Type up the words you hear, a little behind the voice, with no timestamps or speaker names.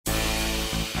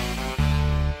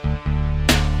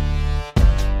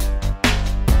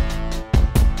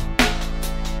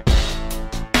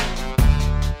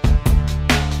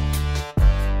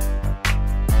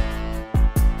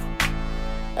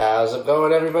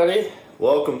going, everybody?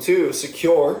 Welcome to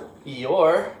Secure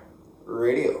Your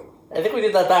Radio. I think we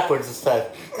did that backwards this time.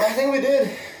 I think we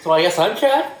did. So I guess I'm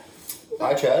Chad.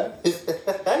 Hi, Chad.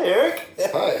 Hi, Eric.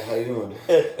 Hi, how you doing?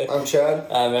 I'm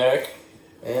Chad. I'm Eric.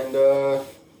 And,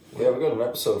 we got an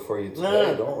episode for you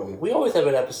today, don't we? We always have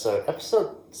an episode.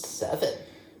 Episode 7.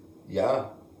 Yeah.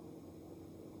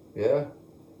 Yeah.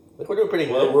 I think we're doing pretty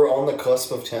good. We're on the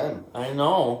cusp of 10. I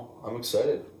know. I'm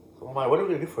excited. Oh my, what are we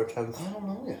going to do for our 10th? I don't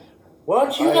know yet. Why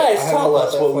don't you guys tell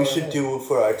us what we should ahead. do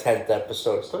for our 10th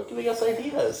episode? Start giving us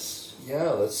ideas. Yeah,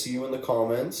 let's see you in the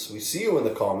comments. We see you in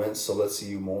the comments, so let's see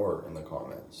you more in the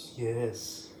comments.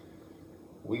 Yes.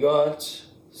 We got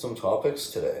some topics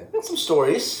today. Got some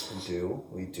stories.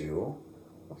 We do.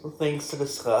 Some things to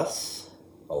discuss.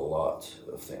 A lot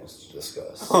of things to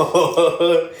discuss.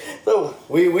 So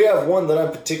We have one that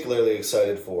I'm particularly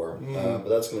excited for, but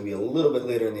that's going to be a little bit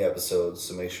later in the episode,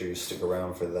 so make sure you stick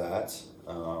around for that.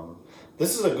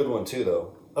 This is a good one too,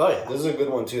 though. Oh yeah. This is a good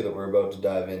one too that we're about to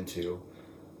dive into.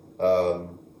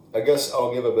 I guess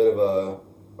I'll give a bit of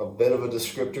a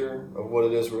descriptor of what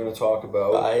it is we're going to talk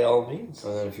about. By all means.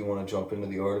 And then if you want to jump into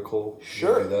the article,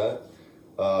 Sure. you can do that.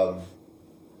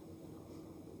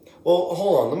 Well,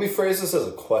 hold on. Let me phrase this as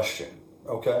a question,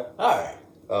 okay? All right.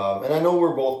 And I know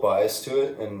we're both biased to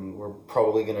it, and we're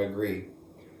probably going to agree.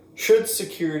 Should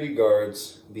security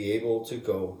guards be able to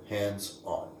go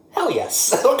hands-on? Hell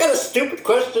yes. What kind of stupid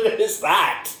question is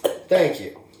that? Thank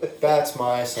you. That's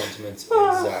my sentiments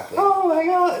exactly. Oh my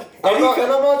god. And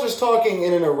I'm not just talking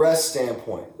in an arrest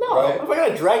standpoint, No, right? if I'm going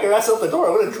to drag your ass out the door,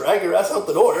 I'm going to drag your ass out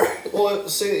the door. Well,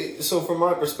 so from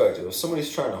my perspective, if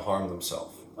somebody's trying to harm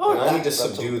themselves, and I need to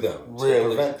subdue them to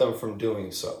prevent them from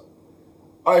doing so,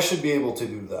 I should be able to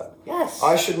do that. Yes.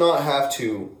 I should not have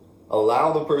to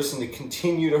allow the person to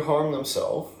continue to harm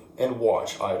themselves and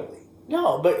watch idly.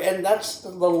 No, and that's the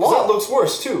law. Because that looks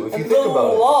worse, too, if you think about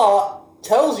it. The law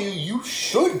tells you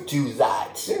should do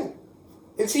that. Yeah.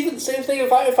 It's even the same thing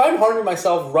if I'm harming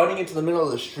myself running into the middle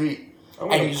of the street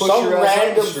and push some your ass out the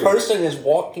random street. person is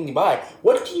walking by,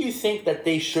 what do you think that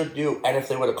they should do? And if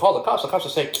they were to call the cops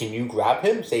would say, can you grab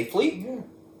him safely? Yeah.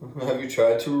 Have you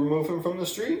tried to remove him from the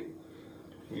street?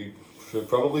 You should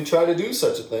probably try to do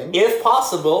such a thing. If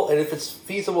possible, and if it's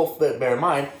feasible, bear in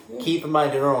mind, keep in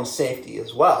mind your own safety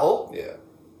as well. Yeah.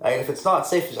 And if it's not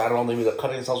safe, I don't know, maybe they're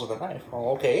cutting themselves with a knife.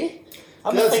 Well, okay.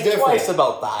 I'm going to think different. twice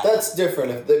about that. That's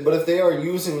different. But if they are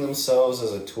using themselves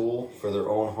as a tool for their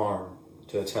own harm,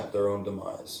 to attempt their own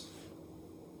demise,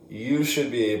 you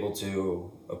should be able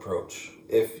to approach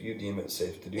if you deem it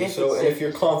safe to do so, and if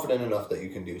you're confident enough that you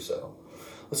can do so.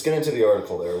 Let's get into the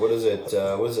article there. What does it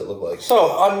look like? So,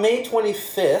 on May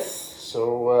 25th,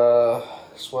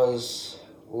 this was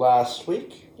last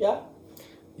week, yeah?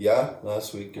 Yeah,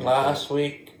 last week. Last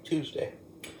week, Tuesday.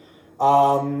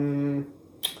 Loss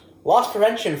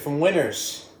prevention from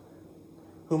winners,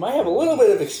 whom I have a little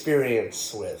bit of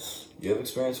experience with. You have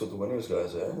experience with the winners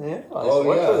guys, eh? Yeah, I used to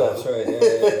work for them. That's right.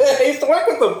 Yeah. I used to work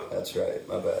with them. That's right.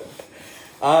 My bad.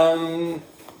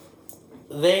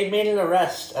 They made an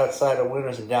arrest outside of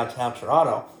Winners in downtown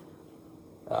Toronto,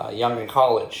 young in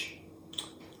college,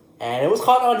 and it was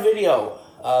caught on video,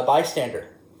 bystander.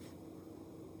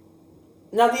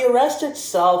 Now, the arrest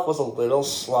itself was a little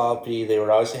sloppy. They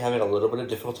were obviously having a little bit of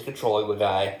difficulty controlling the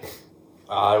guy.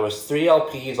 It was 3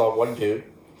 LPs on one dude.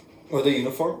 Were they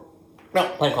uniform? No,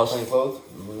 plain clothes. Plain clothes?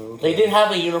 Okay. They did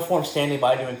have a uniform standing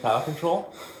by doing crowd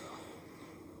control.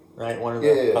 Right, one of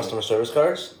the customer service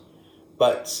guards.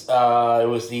 But it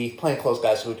was the plainclothes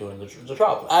guys who were doing the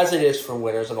job, as it is for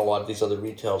Winners and a lot of these other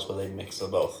retails where they mix of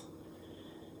both.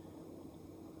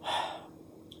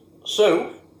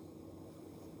 So,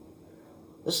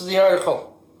 this is the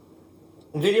article.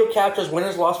 Video captures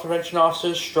Winners loss prevention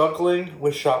officers struggling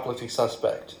with shoplifting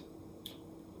suspect.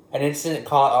 An incident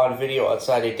caught on video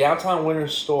outside a downtown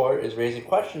Winners store is raising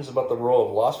questions about the role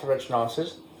of loss prevention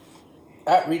officers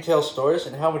at retail stores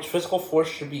and how much physical force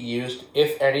should be used,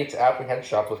 if any, to apprehend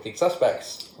shoplifting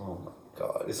suspects. Oh my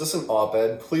god. Is this an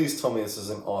op-ed? Please tell me this is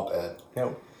an op-ed.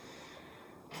 No.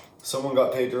 Someone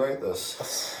got paid to write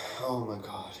this. Oh my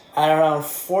god. At around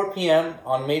 4 p.m.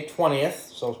 on May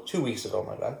 20th, so 2 weeks ago,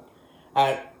 my bad,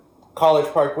 at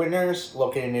College Park Winners,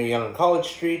 located near Yonge and College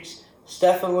Streets,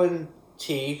 Stephen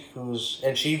T,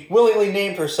 and she willingly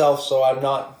named herself, so I'm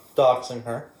not doxing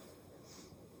her,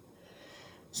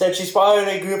 said she spotted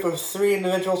a group of 3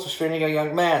 individuals restraining a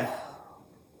young man.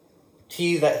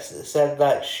 T said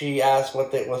that she asked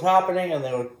what was happening,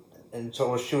 and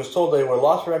so she was told they were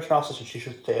loss prevention officers and she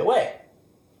should stay away.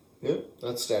 Yep,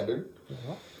 that's standard.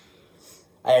 Mm-hmm.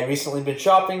 I had recently been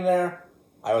shopping there.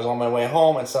 I was on my way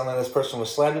home, and suddenly this person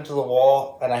was slammed into the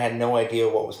wall, and I had no idea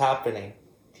what was happening,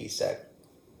 T said.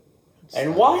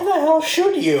 And why the hell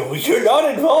should you? You're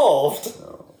not involved.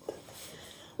 No.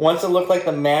 Once it looked like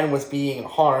the man was being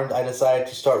harmed, I decided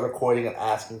to start recording and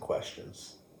asking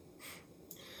questions.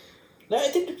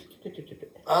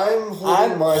 I'm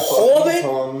holding my fucking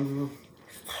tongue.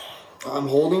 I'm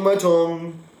holding my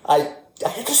tongue. I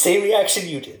had the same reaction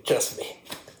you did, trust me.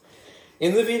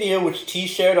 In the video, which T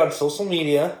shared on social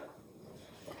media,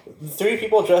 3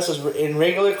 people dressed in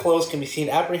regular clothes can be seen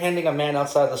apprehending a man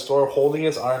outside the store, holding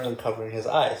his arms and covering his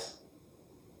eyes.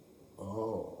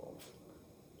 Oh.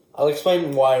 I'll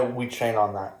explain why we train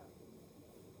on that.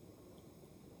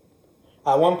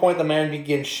 At one point, the man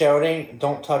begins shouting,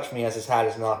 "Don't touch me," as his hat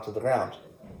is knocked to the ground.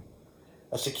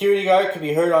 A security guard could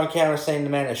be heard on camera saying the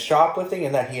man is shoplifting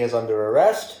and that he is under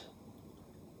arrest.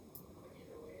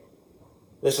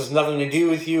 This has nothing to do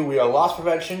with you. We are loss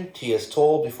prevention, T is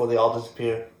told before they all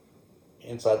disappear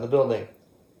inside the building.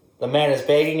 The man is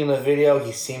begging in the video.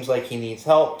 He seems like he needs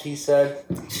help, T said.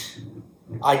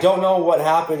 I don't know what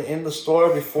happened in the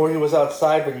store before he was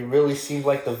outside, but he really seemed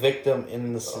like the victim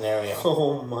in the scenario.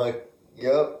 Oh my,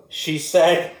 yep. She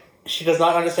said she does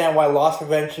not understand why loss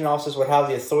prevention officers would have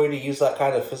the authority to use that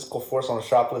kind of physical force on a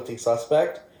shoplifting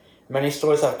suspect. Many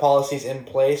stores have policies in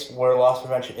place where loss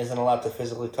prevention isn't allowed to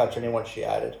physically touch anyone, she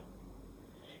added.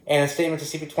 In a statement to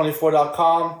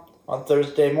CP24.com on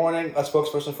Thursday morning, a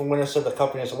spokesperson from Winter said the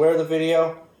company is aware of the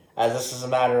video, as this is a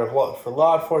matter of for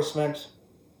law enforcement.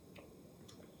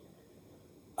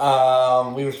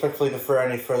 We respectfully defer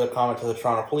any further comment to the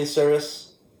Toronto Police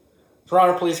Service.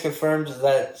 Toronto Police confirmed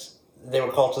that they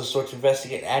were called to the store to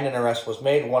investigate and an arrest was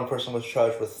made. One person was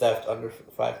charged with theft under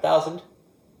 $5,000.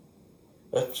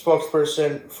 The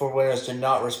spokesperson for Winners did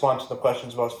not respond to the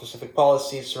questions about specific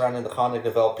policies surrounding the conduct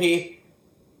of LP,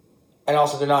 and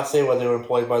also did not say whether they were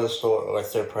employed by the store or a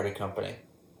third-party company.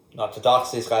 Not to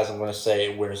dox these guys, I'm going to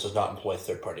say Winners does not employ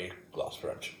third-party loss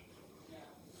prevention.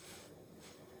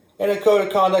 In a code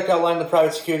of conduct outlining the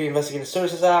Private Security Investigative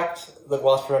Services Act, the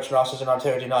loss prevention officers in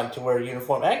Ontario do not need to wear a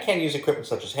uniform and can use equipment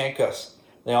such as handcuffs.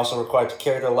 They are also required to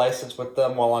carry their license with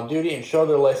them while on duty and show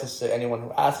their license to anyone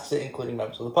who asks it, including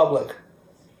members of the public.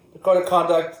 The code of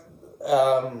conduct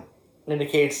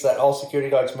indicates that all security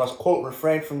guards must, quote,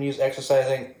 refrain from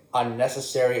exercising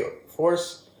unnecessary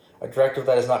force, a directive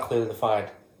that is not clearly defined.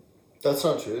 That's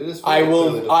not true. It is I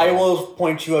will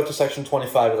point you out to Section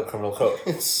 25 of the Criminal Code.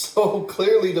 It's so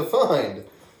clearly defined.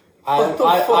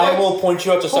 I will point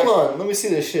you out to Section... Hold on, let me see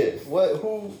this shit. What?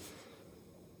 Who...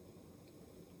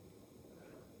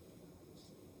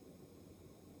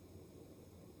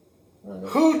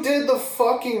 Who did the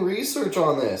fucking research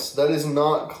on this? That is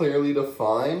not clearly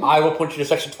defined. I will point you to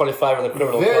Section 25 of the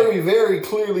Criminal Code. Very, very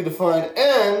clearly defined,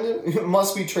 and it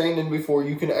must be trained in before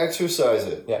you can exercise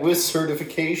it with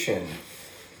certification.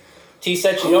 T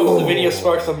said she hopes the video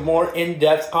sparks a more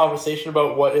in-depth conversation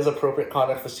about what is appropriate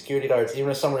conduct for security guards,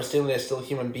 even if someone is still a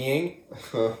human being.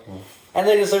 And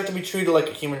they deserve to be treated like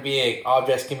a human being.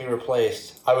 Objects can be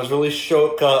replaced. I was really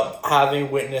shook up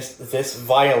having witnessed this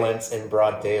violence in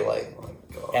broad daylight.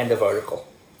 End of article.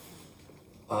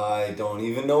 I don't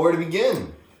even know where to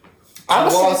begin.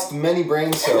 I've lost many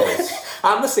brain cells.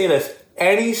 I'm going to say this.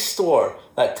 Any store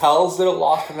that tells their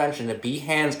loss prevention to be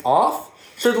hands off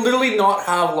should literally not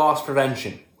have loss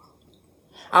prevention.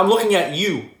 I'm looking at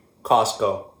you,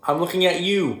 Costco. I'm looking at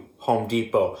you, Home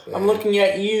Depot. I'm looking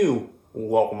at you,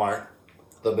 Walmart.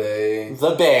 The Bay.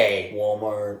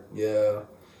 Walmart, yeah.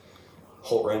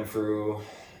 Holt Renfrew.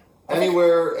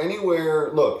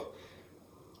 Anywhere. Look.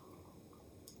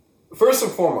 First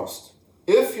and foremost,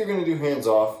 if you're going to do hands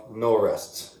off, no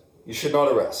arrests. You should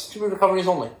not arrest. Should be recoveries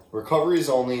only. Recoveries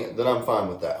only, then I'm fine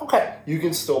with that. Okay. You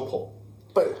can still pull.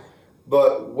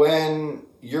 But when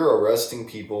you're arresting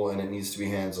people and it needs to be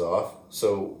hands off,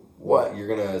 so what? You're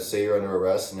going to say you're under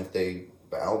arrest and if they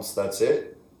bounce, that's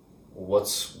it?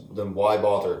 Then why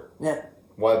bother? Yeah.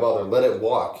 Why bother? Let it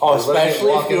walk. Oh,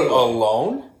 especially if you're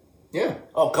alone? Yeah.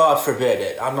 Oh, God forbid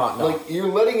it. I'm not. No. Like,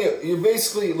 you're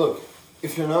basically, look,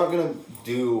 if you're not going to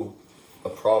do a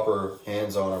proper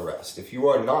hands-on arrest, if you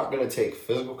are not going to take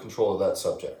physical control of that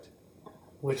subject.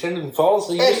 Which involves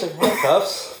the use of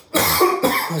handcuffs.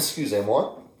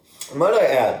 Excusez-moi. Might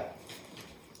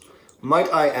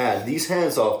I add, these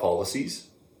hands-off policies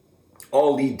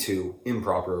all lead to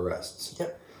improper arrests.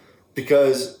 Yep.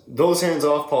 Because those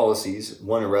hands-off policies,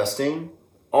 when arresting,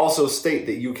 also state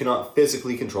that you cannot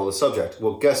physically control the subject.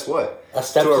 Well, guess what?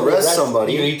 To arrest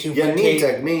somebody, you need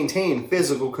to maintain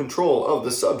physical control of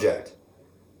the subject.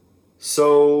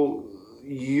 So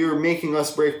you're making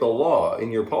us break the law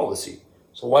in your policy.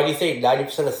 So why do you think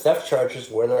 90% of theft charges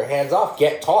where they're hands off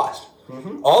get tossed?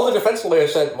 Mm-hmm. All the defense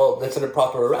lawyers said, well, that's an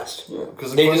improper arrest. Yeah,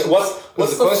 because the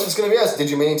question's going to be asked, did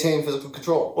you maintain physical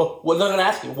control? Well, they're going to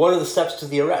ask you, what are the steps to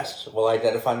the arrest? Well, I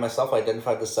identified myself, I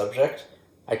identified the subject.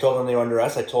 I told them they were under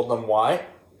arrest, I told them why.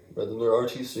 Read them their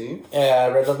RTC? Yeah,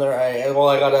 I read them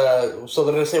their... So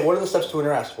they're going to say, what are the steps to an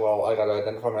arrest? Well, I got to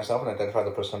identify myself and identify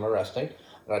the person I'm arresting.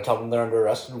 And I tell them they're under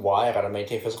arrest and why. I got to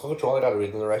maintain physical control. I got to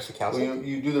read them the rights to counsel. Well,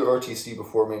 you do their RTC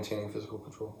before maintaining physical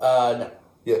control? No.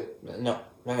 Yeah. No.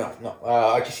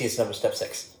 RTC is number step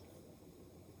 6.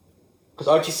 Because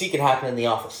RTC can happen in the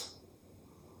office.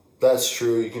 That's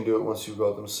true. You can do it once you've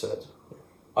got them set.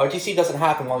 RTC doesn't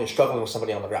happen while you're struggling with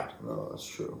somebody on the ground. No, that's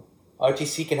true.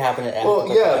 RTC can happen at... Well,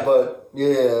 yeah, but...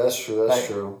 Yeah, that's true.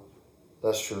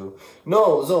 That's true.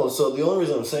 No, so the only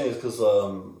reason I'm saying is because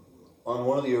on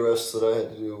one of the arrests that I had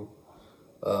to do,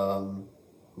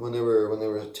 when they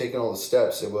were taking all the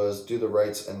steps, it was do the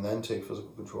rights and then take physical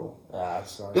control.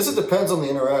 It depends on the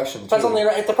interaction. Depends on the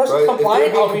interaction. If the person's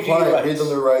compliant, I'll read you the rights. Read them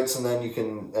their rights and then you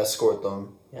can escort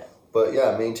them. Yeah. But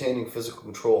yeah, maintaining physical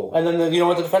control. And then you know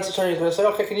what the defense attorney is going to say?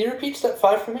 Okay, can you repeat step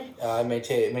 5 for me?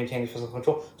 Maintaining physical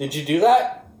control. Did you do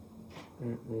that?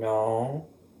 No.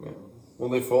 Yeah. Well,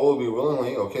 they followed me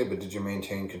willingly. Okay, but did you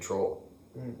maintain control?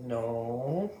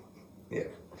 No. Yeah.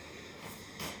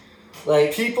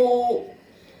 Like people,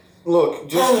 look,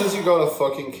 just because you got a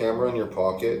fucking camera in your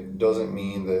pocket doesn't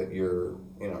mean that you're,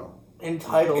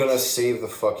 entitled. Gonna save the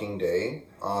fucking day.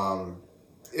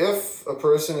 If a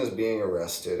person is being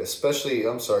arrested, especially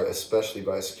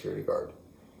by a security guard,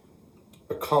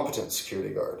 a competent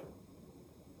security guard,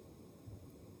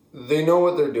 they know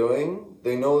what they're doing.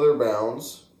 They know their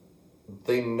bounds.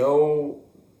 They know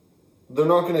they're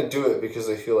not going to do it because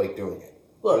they feel like doing it.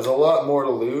 Look, there's a lot more to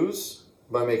lose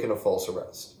by making a false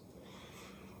arrest.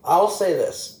 I'll say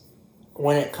this.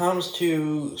 When it comes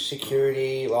to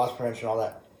security, loss prevention, all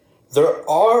that, there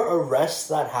are arrests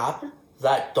that happen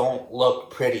that don't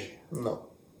look pretty. No.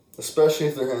 Especially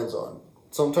if they're hands-on.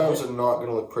 Sometimes they're not going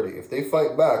to look pretty. If they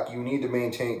fight back, you need to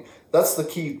maintain... That's the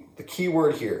key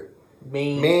word here.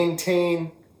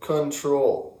 Maintain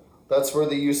control. That's where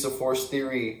the use of force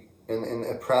theory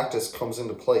and practice comes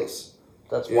into place.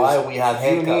 That's why we have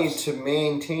handcuffs. You need to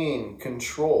maintain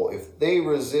control. If they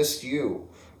resist you,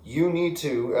 you need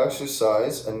to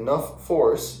exercise enough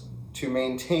force to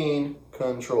maintain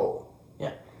control.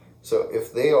 Yeah. So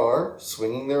if they are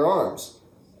swinging their arms,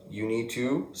 you need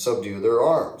to subdue their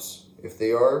arms. If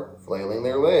they are flailing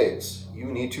their legs, you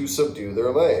need to subdue their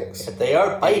legs. If they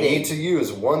are biting, you need to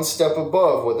use one step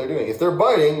above what they're doing. If they're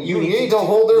biting, you need to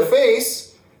hold their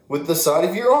face with the side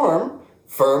of your arm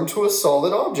firm to a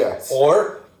solid object.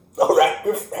 Or wrap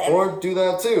your hand. Or do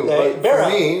that too. But for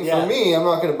me, I'm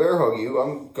not going to bear hug you.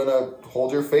 I'm going to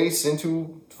hold your face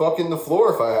into fucking the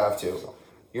floor if I have to.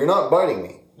 You're not biting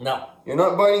me. No. You're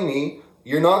not biting me.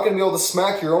 You're not going to be able to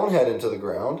smack your own head into the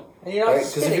ground. And you're not right?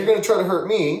 Because if you're going to try to hurt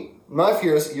me, my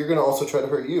fear is you're going to also try to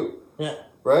hurt you. Yeah.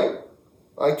 Right?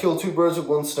 I kill 2 birds with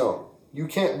 1 stone. You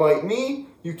can't bite me.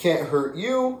 You can't hurt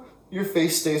you. Your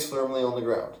face stays firmly on the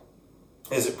ground.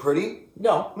 Is it pretty?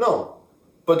 No. No.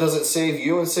 But does it save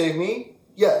you and save me?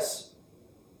 Yes.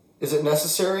 Is it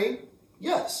necessary?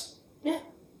 Yes. Yeah.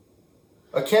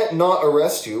 I can't not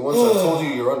arrest you once I've told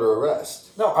you you're under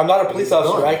arrest. No, I'm not a police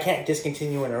officer. I can't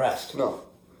discontinue an arrest. No.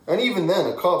 And even then,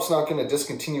 a cop's not going to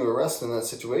discontinue arrest in that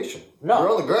situation. No.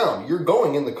 You're on the ground. You're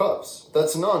going in the cuffs.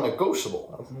 That's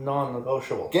non-negotiable. That's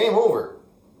non-negotiable. Game over.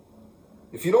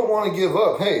 If you don't want to give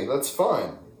up, hey, that's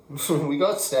fine. We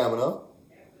got stamina.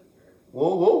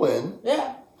 We'll win.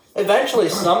 Yeah. Eventually,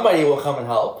 somebody will come and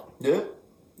help. Yeah.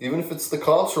 Even if it's the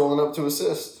cops rolling up to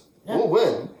assist. Yeah. We'll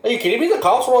win. Are you kidding me? The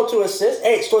cops roll up to assist?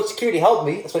 Hey, store security, help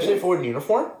me. Especially if we're in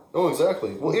uniform. Oh,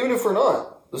 exactly. Well, even if we're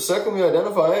not. The second we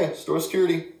identify, hey, store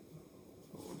security,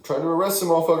 trying to arrest some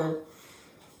motherfucker,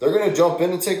 they're going to jump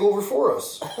in and take over for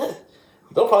us.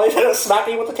 They'll probably try to smack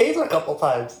me with the taser a couple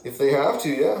times. If they have to,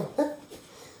 yeah.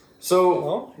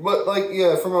 So, but like,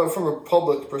 yeah, from a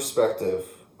public perspective,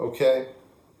 okay?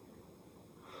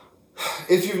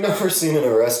 If you've never seen an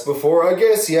arrest before, I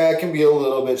guess, yeah, it can be a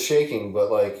little bit shaking,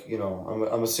 but like,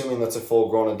 I'm assuming that's a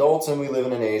full-grown adult and we live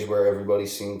in an age where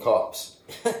everybody's seen cops.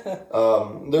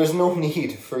 There's no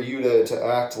need for you to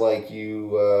act like you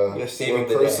were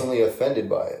personally offended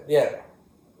by it. Yeah.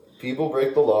 People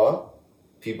break the law.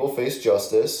 People face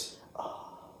justice.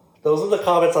 Those are the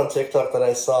comments on TikTok that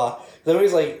I saw.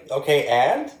 Everybody's like, okay,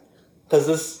 and? Because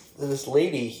this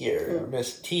lady here,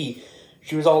 Miss T,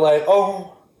 she was all like,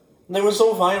 oh, they were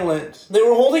so violent. They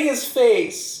were holding his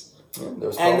face. Yeah,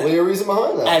 there's probably a reason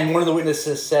behind that. And one of the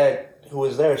witnesses said, who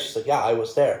was there? She's like, yeah, I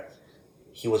was there.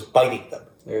 he was biting them.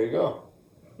 There you go.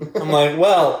 I'm like,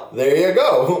 well, there you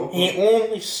go. He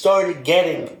only started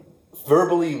getting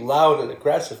verbally loud and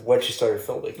aggressive when she started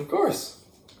filming. Of course.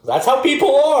 That's how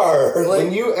people are. Like,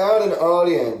 when you add an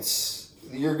audience,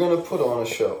 you're going to put on a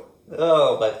show.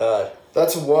 Oh, my God.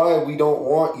 That's why we don't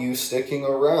want you sticking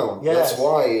around. Yes. That's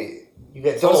why you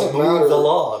get told move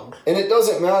along. And it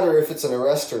doesn't matter if it's an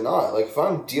arrest or not. Like, if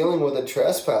I'm dealing with a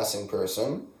trespassing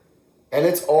person, and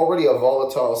it's already a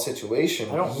volatile situation,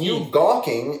 you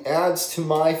gawking adds to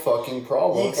my fucking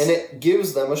problem, and it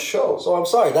gives them a show. So I'm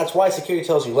sorry, that's why security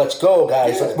tells you, let's go,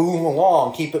 guys, let's move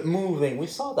along, keep it moving. We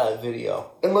saw that video.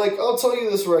 And, like, I'll tell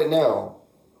you this right now,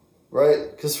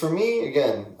 right? Because for me,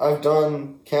 again, I've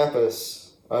done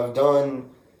campus, I've done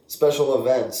special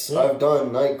events, I've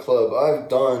done nightclub, I've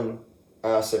done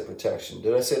asset protection.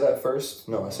 Did I say that first?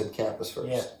 No, I said campus first.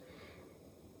 Yeah.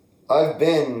 I've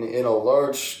been in a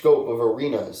large scope of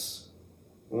arenas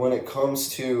when it comes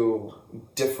to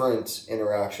different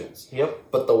interactions. Yep.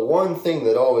 But the one thing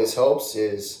that always helps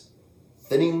is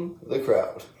thinning the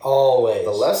crowd. Always.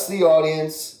 The less the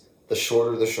audience, the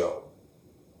shorter the show.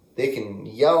 They can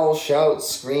yell, shout,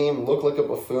 scream, look like a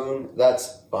buffoon.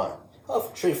 That's fine. Well,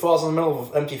 if a tree falls in the middle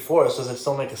of empty forest, does it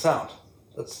still make a sound?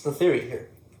 That's the theory here.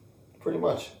 Pretty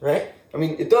much. Right? I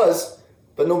mean, it does,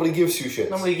 but nobody gives two shits.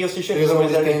 Nobody gives two shits. Because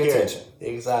nobody's paying attention.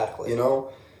 Exactly. You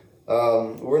know?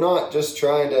 We're not just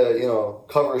trying to,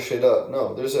 cover shit up.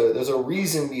 No, there's a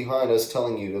reason behind us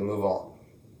telling you to move on.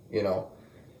 You know?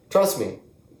 Trust me.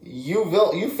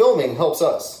 You filming helps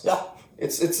us. Yeah.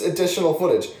 It's additional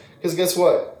footage. Because guess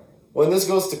what? When this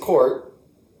goes to court,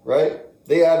 right?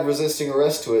 They add resisting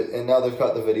arrest to it, and now they've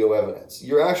got the video evidence.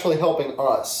 You're actually helping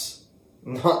us,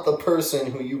 not the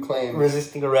person who you claim...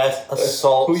 Resisting arrest,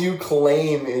 assault. Who you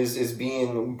claim is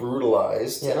being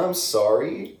brutalized. Yeah. And I'm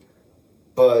sorry,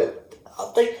 but...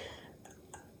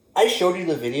 I showed you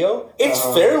the video. It's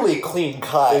fairly clean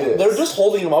cut. It is. They're just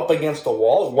holding him up against the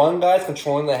wall. One guy's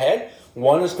controlling the head.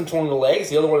 One is controlling the legs.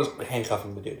 The other one is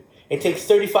handcuffing the dude. It takes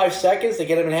 35 seconds to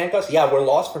get him in handcuffs. Yeah, we're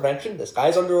loss prevention. This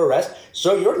guy's under arrest.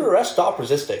 So you're under arrest. Stop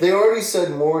resisting. They already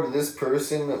said more to this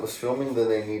person that was filming than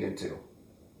they needed to.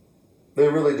 They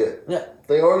really did. Yeah.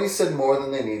 They already said more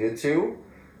than they needed to.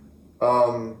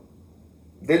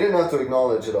 They didn't have to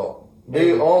acknowledge it all.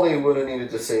 All they would have needed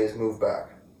to say is move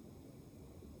back.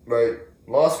 Right?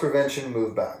 Loss prevention,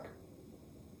 move back.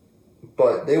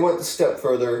 But they went a step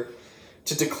further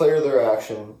to declare their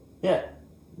action. Yeah.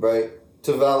 Right?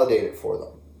 To validate it for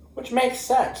them. Which makes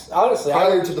sense. Honestly.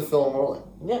 Prior to the film rolling.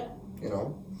 Yeah. You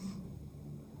know?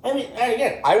 I mean, and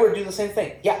again, I would do the same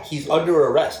thing. Yeah, he's under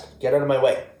arrest. Get out of my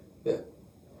way. Yeah.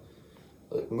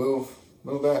 Like, move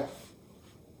back.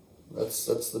 That's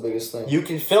the biggest thing. You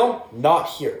can film, not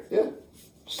here. Yeah.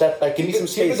 Step back. Give me some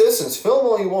space. Keep a distance. Film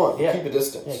all you want. Yeah. Keep a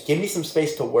distance. Yeah. Give me some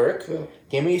space to work. Yeah.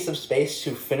 Give me some space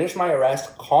to finish my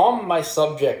arrest, calm my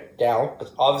subject down,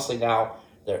 because obviously now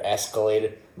they're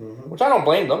escalated. Mm-hmm. Which I don't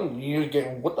blame them. You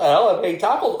get, what the hell? I'm being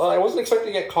tackled. I wasn't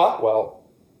expecting to get caught. Well,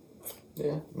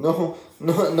 yeah. No.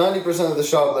 90% of the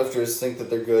shoplifters think that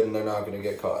they're good and they're not going to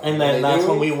get caught. And then that's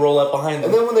when we roll up behind them.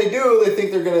 And then when they do, they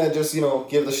think they're going to just,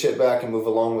 give the shit back and move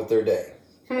along with their day.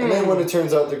 And then when it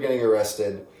turns out they're getting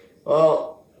arrested,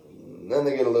 well, then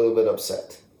they get a little bit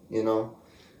upset,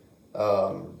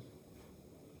 I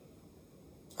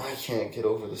can't get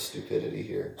over the stupidity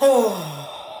here.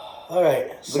 All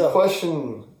right. The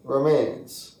question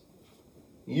remains: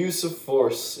 use of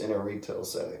force in a retail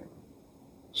setting.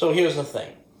 So here's the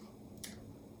thing.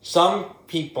 Some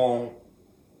people,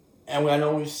 and I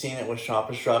know we've seen it with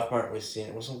Shoppers Drug Mart, we've seen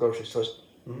it with some grocery stores,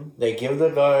 they give the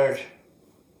guard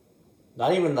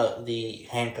not even the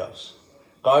handcuffs.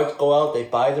 Guards go out, they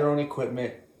buy their own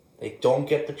equipment, they don't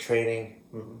get the training,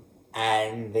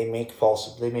 and they make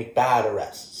bad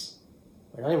arrests.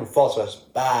 Not even false arrests,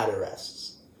 bad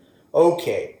arrests.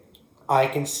 Okay, I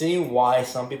can see why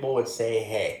some people would say,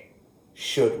 hey,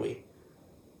 should we?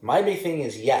 My big thing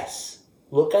is yes.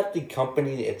 Look at the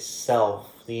company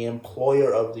itself, the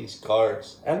employer of these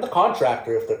guards, and the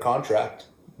contractor if they're contract,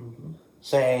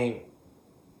 saying,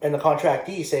 and the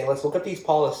contractee saying, let's look at these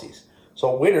policies.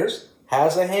 So Winners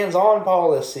has a hands-on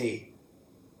policy.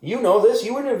 You know this,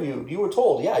 you interviewed, you were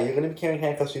told, yeah, you're going to be carrying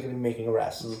handcuffs, you're going to be making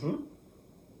arrests.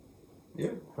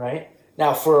 Yeah. Right?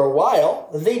 Now, for a while,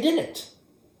 they didn't.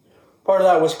 Part of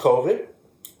that was COVID.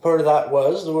 Part of that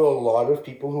was there were a lot of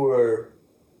people who were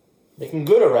making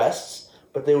good arrests,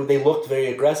 but they looked very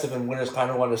aggressive, and Winners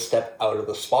kind of wanted to step out of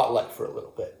the spotlight for a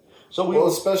little bit. So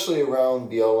especially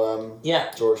around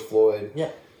BLM, George Floyd.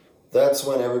 Yeah. That's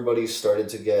when everybody started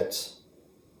to get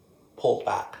pulled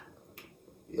back.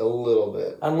 A little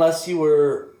bit. Unless you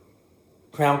were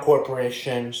Crown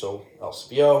Corporation, so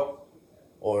LCBO,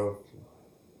 or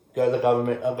the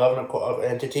government, a government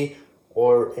entity,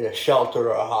 or in a shelter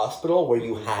or a hospital where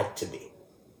you had to be,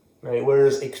 right?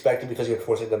 Whereas expected because you're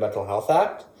enforcing the Mental Health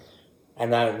Act,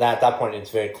 and then at that point it's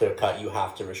very clear cut. You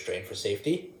have to restrain for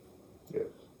safety. Yeah.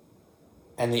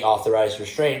 And the authorized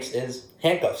restraints is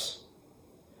handcuffs.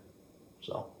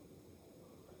 So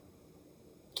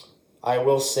I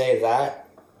will say that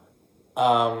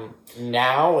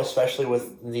now, especially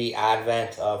with the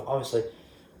advent of, obviously,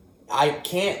 I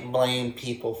can't blame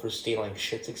people for stealing.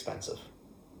 Shit's expensive.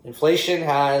 Inflation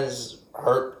has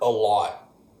hurt a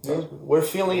lot. Yeah. We're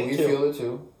feeling it too. We feel it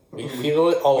too. We feel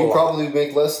it a lot. We probably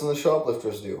make less than the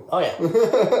shoplifters do. Oh,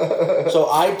 yeah. So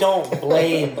I don't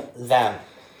blame them.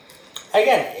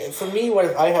 Again, for me,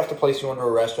 when I have to place you under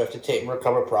arrest or I have to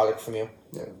recover product from you,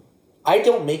 yeah. I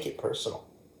don't make it personal.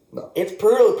 No. It's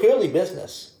purely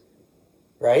business.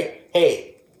 Right?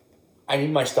 Hey, I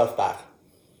need my stuff back.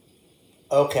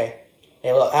 Okay.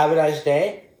 Hey, look, have a nice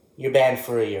day. You're banned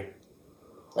for a year.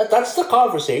 That's the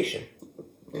conversation.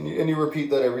 And you repeat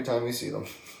that every time you see them.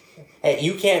 Hey,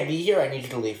 you can't be here. I need you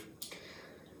to leave.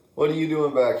 What are you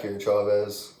doing back here,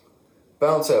 Chavez?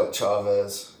 Bounce out,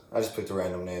 Chavez. I just picked a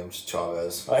random name, just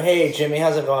Chavez. Hey, Jimmy,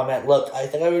 how's it going, man? Look, I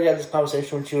think I already had this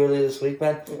conversation with you earlier this week,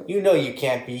 man. Yeah. You know you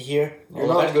can't be here. You're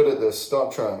not good at this.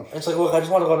 Stop trying. It's like, look, I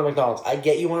just want to go to McDonald's. I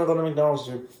get you want to go to McDonald's,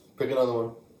 dude. Pick another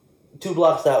one. 2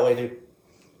 blocks that way, dude.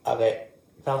 Okay.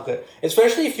 Sounds good.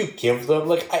 Especially if you give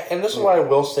them, and this is why I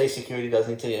will say security does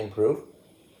need to improve.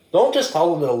 Don't just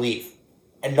tell them to leave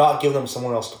and not give them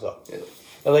somewhere else to go. Yeah.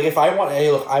 And if I want,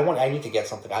 hey, look, I need to get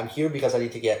something. I'm here because I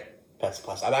need to get Pet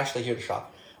Supplies. I'm actually here to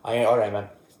shop. All right, man.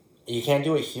 You can't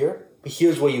do it here, but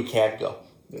here's where you can go.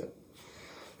 Yeah.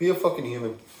 Be a fucking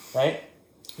human. Right?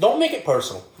 Don't make it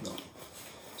personal. No.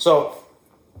 So,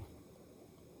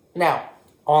 now,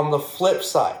 on the flip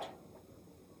side,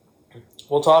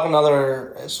 we'll talk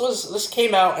another... This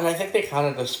came out, and I think they kind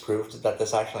of disproved that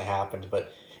this actually happened,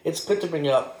 but it's good to bring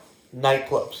up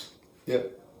nightclubs.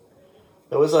 Yep.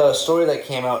 There was a story that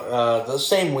came out the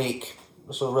same week.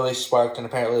 This was really sparked, and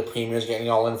apparently the premier's getting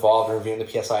all involved in reviewing the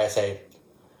PSISA.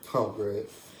 Oh, great.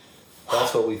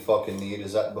 That's what we fucking need,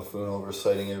 is that buffoon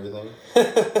oversighting everything.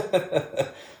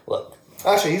 Look.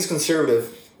 Actually, he's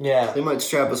conservative. Yeah. They might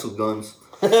strap us with guns.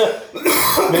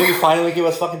 Maybe finally give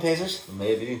us fucking tasers?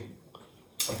 Maybe.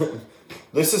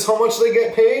 This is how much they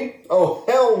get paid? Oh,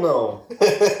 hell no.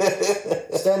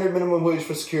 Standard minimum wage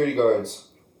for security guards.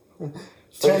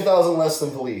 10,000 less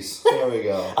than police. There we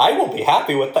go. I won't be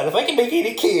happy with that. If I can make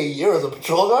 80K a year as a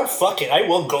patrol guard, fuck it. I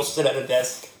will go sit at a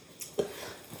desk.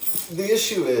 The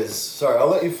issue is... Sorry, I'll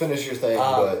let you finish your thing,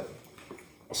 but...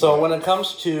 So when it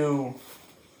comes to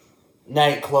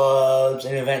nightclubs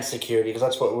and event security, because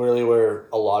that's what really where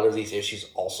a lot of these issues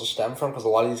also stem from, because a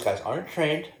lot of these guys aren't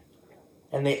trained,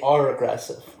 and they are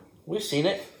aggressive. We've seen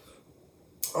it.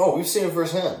 Oh, we've seen it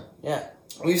firsthand. Yeah.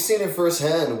 We've seen it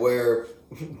firsthand where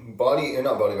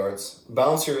not bodyguards,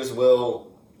 bouncers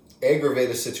will aggravate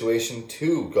a situation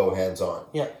to go hands-on.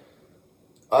 Yeah.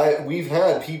 We've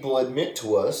had people admit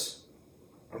to us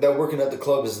that working at the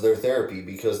club is their therapy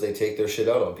because they take their shit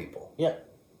out on people. Yeah.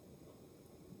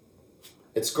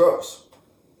 It's gross.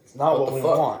 It's not what we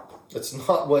want. It's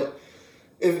not what...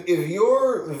 If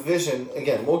your vision...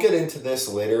 Again, we'll get into this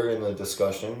later in the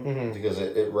discussion because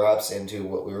it wraps into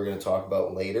what we were going to talk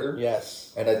about later.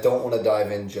 Yes. And I don't want to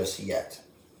dive in just yet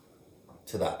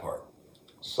to that part.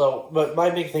 So, but my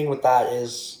big thing with that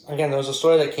is, again, there was a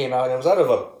story that came out, and it was out of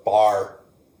a bar.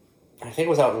 I think it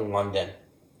was out in London.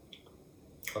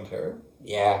 Ontario?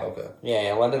 Yeah. Okay.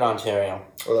 Yeah, London, Ontario.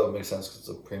 Well, that would make sense because it's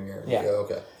a premier. Yeah.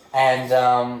 Okay.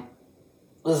 And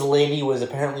this lady was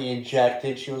apparently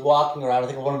ejected. She was walking around, I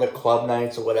think, one of the club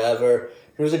nights or whatever.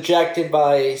 She was ejected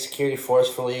by security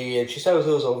forcefully, and she said it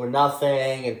was over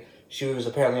nothing, and she was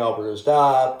apparently all bruised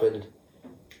up, and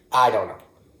I don't know.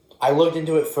 I looked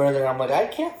into it further, and I'm like, I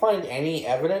can't find any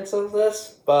evidence of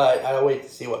this, but I'll wait to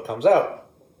see what comes out.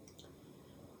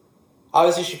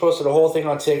 Obviously, she posted a whole thing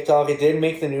on TikTok. It did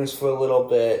make the news for a little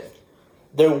bit.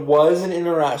 There was an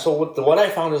interaction. So what I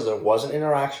found is there was an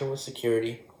interaction with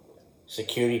security.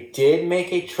 Security did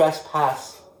make a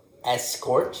trespass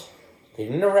escort. They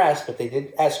didn't arrest, but they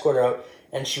did escort her out,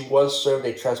 and she was served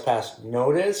a trespass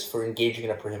notice for engaging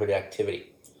in a prohibited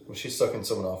activity. Was she sucking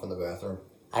someone off in the bathroom?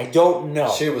 I don't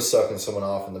know. She was sucking someone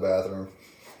off in the bathroom.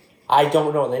 I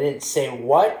don't know. They didn't say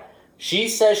what. She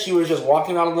says she was just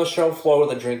walking out on the show floor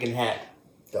with a drink in hand.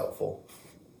 Doubtful.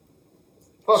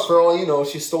 Plus, for all you know,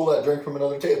 she stole that drink from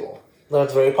another table.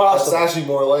 That's very That's possible. actually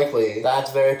more likely.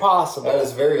 That's very possible. That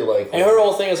is very likely. And her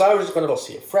whole thing is, I was just going to go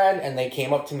see a friend, and they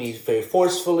came up to me very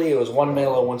forcefully. It was one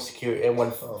male and one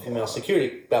female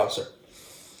security bouncer.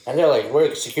 And they're like,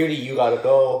 we're security, you gotta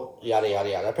go, yada, yada,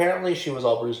 yada. Apparently, she was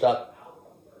all bruised up.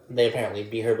 They apparently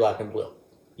beat her black and blue,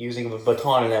 using a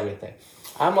baton and everything.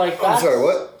 I'm like, I'm sorry,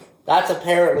 what? That's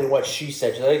apparently what she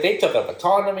said. She's like, they took a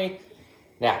baton to me.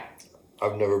 Now,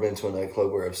 I've never been to a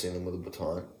nightclub where I've seen them with a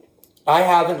baton. I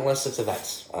haven't listened to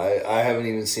events. I haven't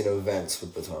even seen events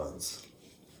with batons.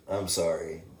 I'm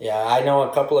sorry. Yeah, I know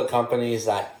a couple of companies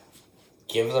that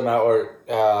give them out, or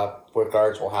where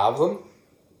guards will have them.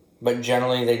 But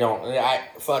generally, they don't.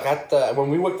 When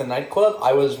we worked the nightclub,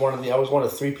 I was one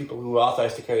of 3 people who were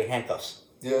authorized to carry handcuffs.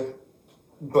 Yeah,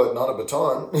 but not a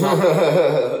baton.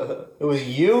 It was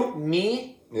you,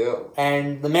 me,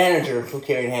 and the manager who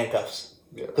carried handcuffs.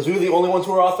 Yeah, because we were the only ones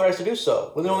who were authorized to do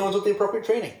so. We're the only ones with the appropriate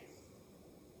training.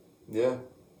 Yeah.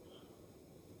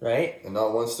 Right. And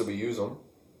not once did we use them.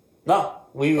 No,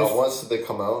 not once did they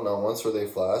come out. Not once were they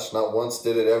flashed. Not once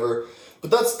did it ever. But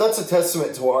that's a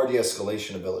testament to our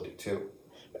de-escalation ability too.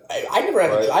 I never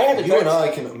had to. I had to. You and I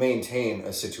can maintain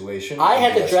a situation. I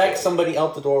had to drag somebody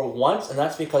out the door once, and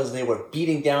that's because they were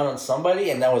beating down on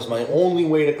somebody, and that was my only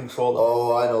way to control them.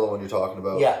 Oh, I know the one you're talking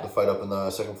about. Yeah. The fight up in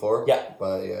the second floor. Yeah.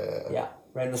 But yeah.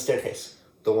 Right in the staircase.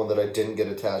 The one that I didn't get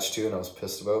attached to, and I was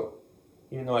pissed about.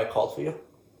 Even though I called for you.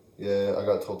 Yeah, I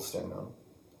got told to stand down.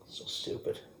 So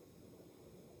stupid.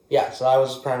 Yeah, so I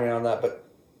was primarily on that, but.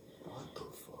 What the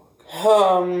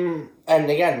fuck? And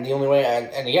again, the only way,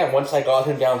 and again, once I got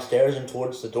him downstairs and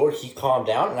towards the door, he calmed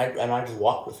down, and I just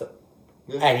walked with him.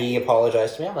 Yeah. And he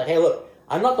apologized to me. I'm like, hey, look,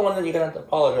 I'm not the one that you're gonna have to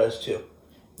apologize to.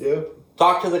 Yeah.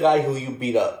 Talk to the guy who you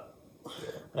beat up. Yeah.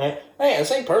 Right? Hey,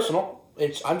 this ain't personal.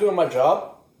 I'm doing my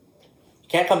job. You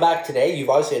can't come back today. You've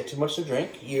obviously had too much to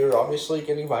drink. You're obviously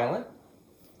getting violent.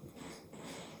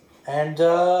 And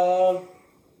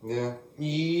yeah,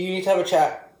 you need to have a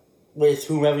chat with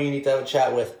whomever you need to have a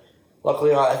chat with.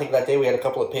 Luckily, I think that day we had a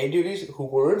couple of paid duties who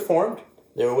were informed.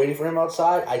 They were waiting for him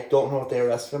outside. I don't know if they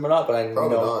arrested him or not, but I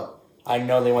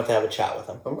know they went to have a chat with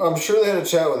him. I'm sure they had a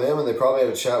chat with him, and they probably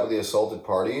had a chat with the assaulted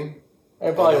party.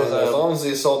 It probably was as long as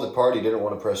the assaulted party didn't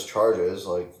want to press charges,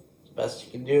 like the best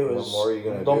you can do is what more are you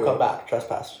gonna don't come back.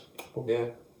 Trespass. Yeah.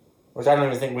 Which I don't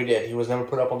even think we did. He was never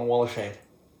put up on the wall of shame.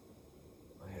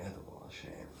 Yeah, the wall of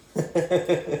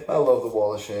shame. I love the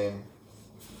wall of shame.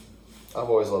 I've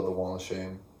always loved the wall of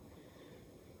shame.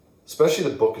 Especially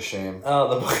the book of shame.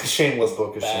 Oh, the book of shame was the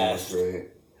book of shame was great.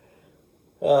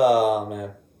 Oh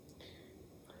man.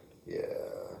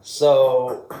 Yeah.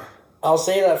 So, I'll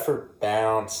say that for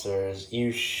bouncers,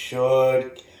 you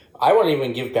should. I wouldn't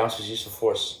even give bouncers use of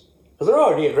force because they're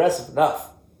already aggressive enough.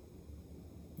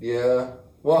 Yeah.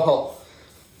 Well,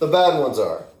 the bad ones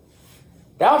are.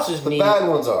 Bouncers need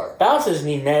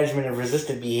management of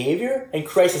resistant behavior and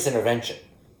crisis intervention.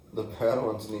 The bad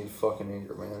ones need fucking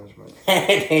anger management.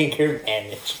 And anger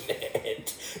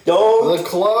management. Don't. The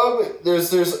club, there's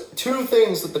 2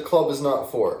 things that the club is not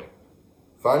for.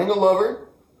 Finding a lover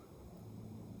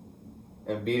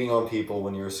and beating on people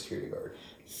when you're a security guard.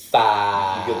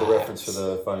 Facts. You get the reference for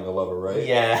the finding a lover, right?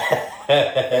 Yeah.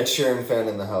 Ed Sheeran fan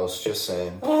in the house, just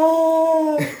saying.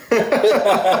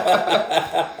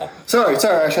 Sorry.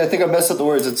 Actually, I think I messed up the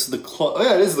words. It's the club. Oh,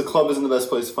 yeah, it is. The club isn't the best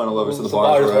place to find a lover, so the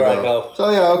bar is where I go. So,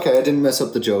 yeah, okay. I didn't mess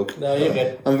up the joke. No, you're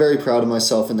good. I'm very proud of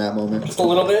myself in that moment. Just a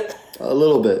little bit? A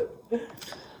little bit.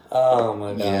 Oh,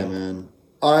 my God. Yeah, man.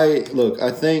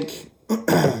 I think...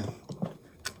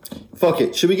 Fuck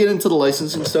it. Should we get into the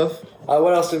licensing stuff?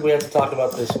 What else did we have to talk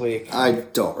about this week? I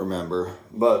don't remember.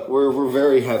 But we're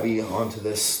very heavy onto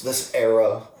this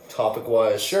era,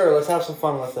 topic-wise. Sure, let's have some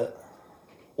fun with it.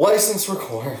 License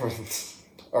requirements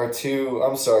are too...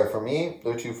 I'm sorry, for me,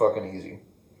 they're too fucking easy.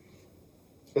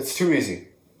 It's too easy.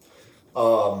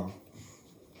 The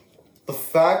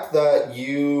fact that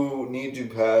you need to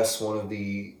pass one of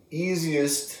the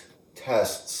easiest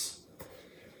tests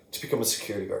to become a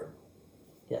security guard.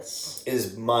 Yes.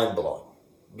 Is mind-blowing.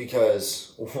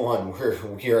 Because, one,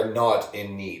 we are not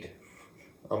in need.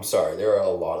 I'm sorry, there are a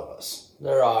lot of us.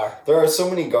 There are. There are so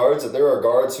many guards that there are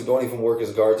guards who don't even work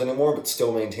as guards anymore but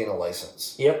still maintain a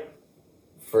license. Yep.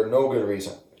 For no good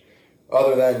reason.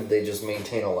 Other than they just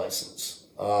maintain a license.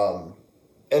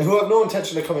 And who have no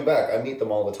intention of coming back. I meet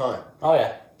them all the time. Oh,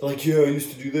 yeah. They're like, yeah, I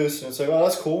used to do this. And it's like, oh,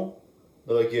 that's cool.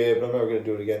 They're like, yeah, but I'm never going to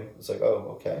do it again. It's like,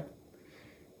 oh, okay.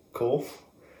 Cool.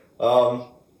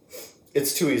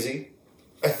 It's too easy.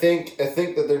 I think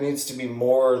that there needs to be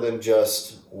more than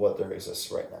just what there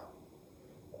exists right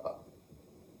now.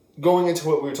 Going into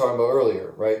what we were talking about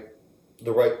earlier, right?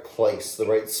 The right place, the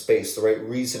right space, the right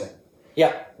reasoning.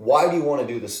 Yeah. Why do you want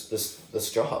to do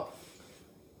this job?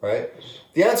 Right?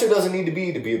 The answer doesn't need to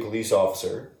be a police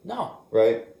officer. No.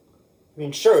 Right? I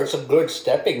mean, sure, it's a good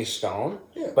stepping stone.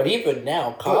 Yeah. But even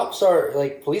now,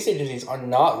 police agencies are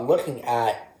not looking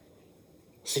at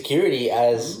security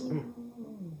as...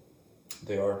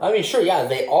 They are. I mean, sure, yeah,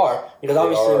 they are. Because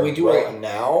obviously we do... Right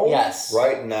now? Yes.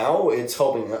 Right now, it's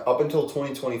helping up until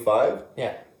 2025.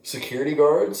 Yeah. Security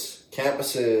guards,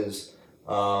 campuses,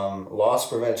 loss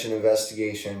prevention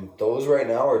investigation, those right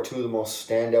now are two of the most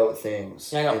standout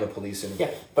things in a police interview.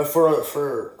 Yeah, but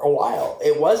for a while,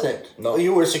 it wasn't. No.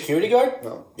 You were a security guard?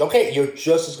 No. Okay, you're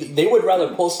just as good. They would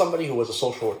rather pull somebody who was a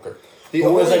social worker,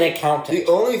 who was an accountant.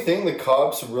 The only thing the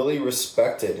cops really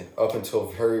respected up until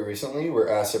very recently were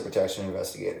asset protection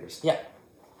investigators. Yeah.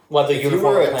 Whether if you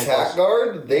were a TAC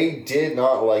guard, they did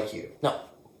not like you. No.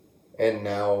 And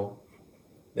now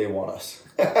they want us.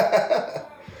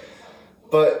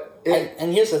 But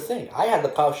and here's the thing. I had the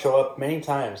cops show up many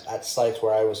times at sites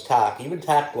where I was TAC, even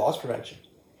TAC loss prevention.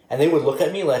 And they would look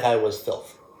at me like I was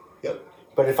filth. Yep.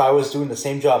 But if I was doing the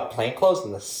same job plainclothes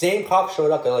and the same cop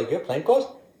showed up, they're like, "You're plainclothes?"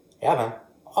 "Yeah, man."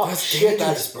 "Oh, that's shit,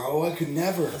 dangerous, bro. I could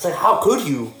never. It's like, how could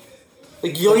you?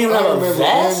 Like, you don't even have a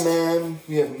vest? Man,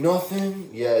 you have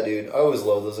nothing? Yeah, dude. I always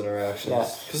love those interactions. Yeah.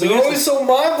 Because they're always so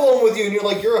mind-blown with you, and you're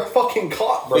like, you're a fucking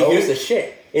cop, bro. But here's the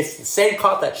shit. It's the same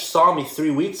cop that saw me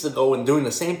 3 weeks ago and doing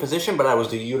the same position, but I was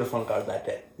the uniform guard that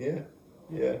day. Yeah.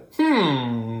 Yeah.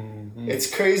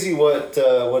 It's crazy what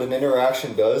an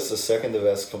interaction does the second the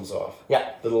vest comes off.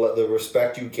 Yeah. The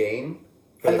respect you gain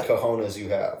for the cojones you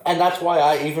have. And that's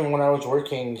why even when I was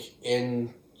working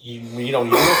in, uniform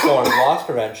loss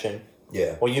prevention,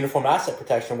 yeah, or uniform asset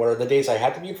protection, what are the days I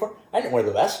had to be uniform, I didn't wear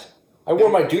the vest. I wore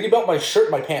my duty belt, my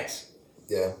shirt, my pants.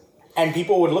 Yeah. And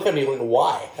people would look at me like,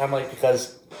 why? And I'm like,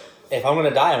 because if I'm going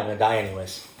to die, I'm going to die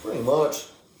anyways. Pretty much.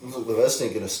 The vest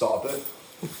ain't going to stop it.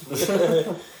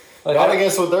 Not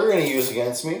against what they're going to use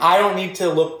against me. I don't need to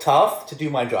look tough to do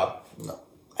my job. No.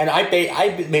 And I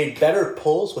made better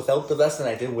pulls without the vest than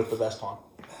I did with the vest on.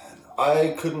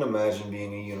 I couldn't imagine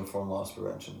being a uniform loss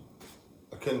prevention.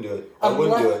 I couldn't do it. I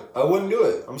wouldn't do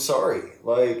it. I'm sorry.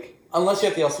 Unless you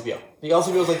have the LCBO. The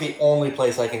LCBO is like the only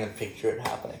place I can picture it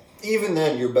happening. Even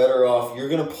then, you're better off. You're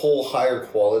going to pull higher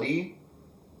quality.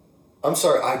 I'm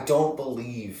sorry. I don't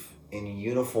believe in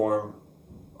uniform.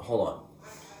 Hold on.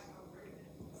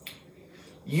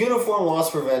 Uniform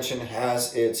loss prevention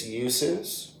has its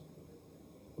uses,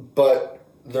 but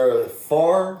they're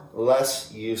far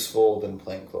less useful than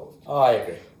plainclothes. Oh, I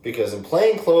agree. Because in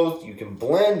plainclothes, you can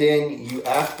blend in, you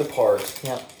act the part.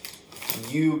 Yeah.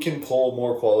 You can pull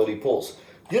more quality pulls.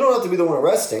 You don't have to be the one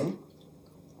arresting,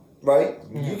 right?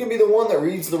 Mm-hmm. You can be the one that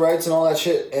reads the rights and all that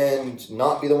shit and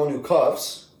not be the one who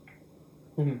cuffs.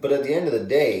 Mm-hmm. But at the end of the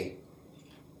day,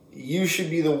 you should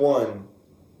be the one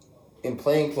in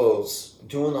plainclothes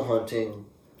doing the hunting,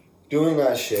 doing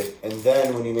that shit, and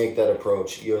then when you make that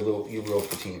approach, you rope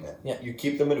the team in. Yeah. You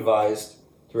keep them advised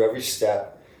through every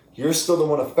step. You're still the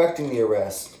one affecting the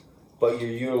arrest, but you're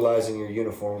utilizing your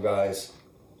uniform guys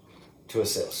to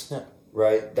assist. Yeah.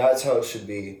 Right? That's how it should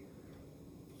be.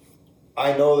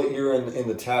 I know that you're in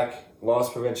the TAC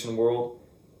loss prevention world,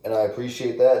 and I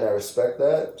appreciate that and I respect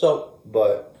that.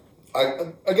 But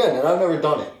I've never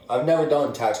done it. I've never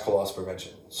done tactical loss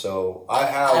prevention. So I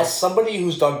have... As somebody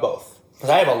who's done both, because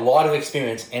I have a lot of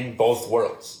experience in both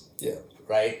worlds. Yeah.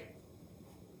 Right?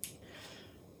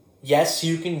 Yes,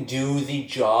 you can do the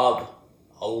job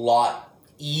a lot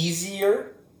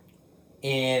easier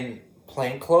in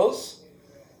plainclothes,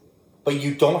 but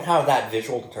you don't have that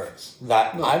visual deterrence.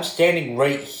 I'm standing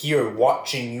right here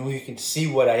watching you, you can see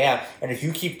what I am, and if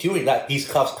you keep doing that, these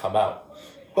cuffs come out.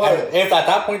 But and if at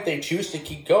that point they choose to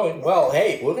keep going, well,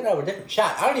 hey, we're going to have a different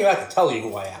chat. I don't even have to tell you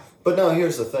who I am. But no,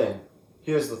 here's the thing.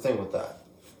 Here's the thing with that.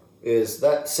 Is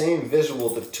that same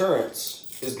visual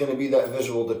deterrence is going to be that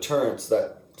visual deterrence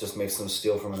that just makes them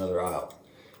steal from another aisle.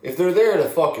 If they're there to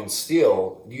fucking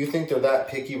steal, do you think they're that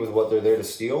picky with what they're there to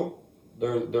steal?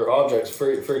 Their objects,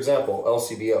 for example,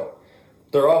 LCBO.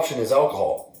 Their option is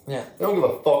alcohol. Yeah. They don't give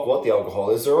a fuck what the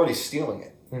alcohol is. They're already stealing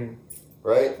it. Mm.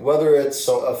 Right? Whether it's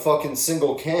a fucking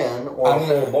single can or a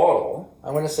whole bottle.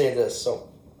 I'm going to say this.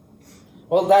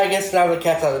 Well, I guess now the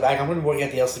cat's out of the bag. I'm going to work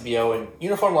at the LCBO and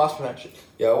uniform loss prevention.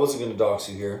 Yeah, I wasn't going to dox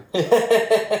you here.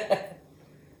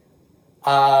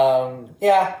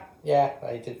 Yeah,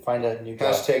 I did find a new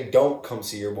job. # don't come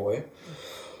see your boy.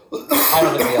 I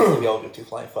don't think the LCBO will give two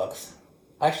flying fucks.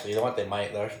 Actually, you know what? They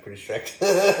might. They're actually pretty strict.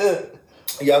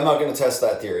 Yeah, I'm not going to test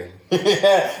that theory.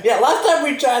 Yeah, last time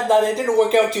we tried that, it didn't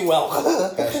work out too well. #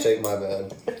 my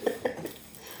bad.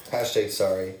 #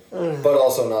 sorry. But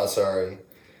also not sorry.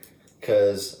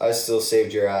 Because I still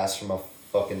saved your ass from a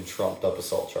fucking trumped up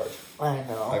assault charge. I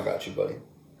know. I got you, buddy.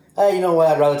 You know what?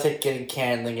 I'd rather take getting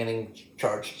canned than getting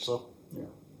charged. So. Yeah.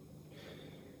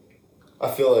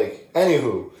 I feel like,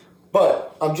 anywho,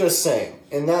 but I'm just saying,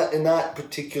 in that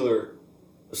particular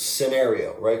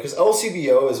scenario, right? Because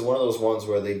LCBO is one of those ones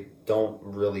where they don't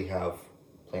really have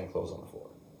plainclothes on the floor.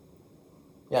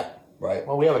 Yeah. Right?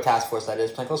 Well, we have a task force that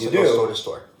is plainclothes, You so go do, store to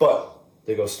store. But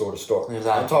they go store to store.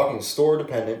 Exactly. I'm talking store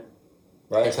dependent,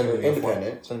 right? It's going to be independent.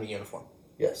 uniform. It's going to be uniform.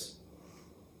 Yes.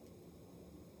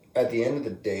 At the end of the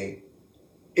day,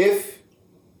 if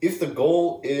the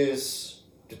goal is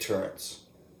deterrence,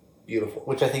 beautiful.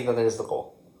 Which I think that is the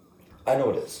goal. I know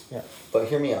it is. Yeah. But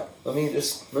hear me out. Let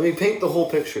me paint the whole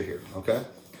picture here, okay?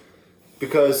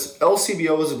 Because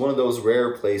LCBO is one of those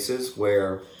rare places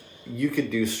where you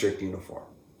could do strict uniform.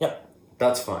 Yep.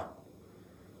 That's fine.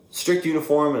 Strict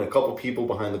uniform and a couple people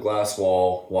behind the glass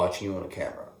wall watching you on a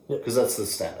camera. Because that's the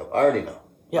stand-up. I already know.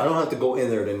 Yep. I don't have to go in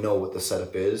there to know what the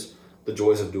setup is. The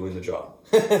joys of doing the job.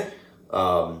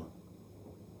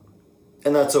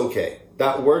 And that's okay.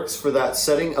 That works for that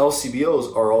setting.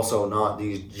 LCBOs are also not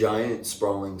these giant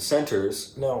sprawling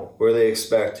centers. No. Where they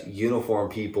expect uniform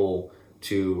people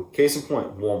to, case in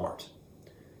point, Walmart.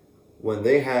 When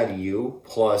they had you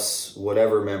plus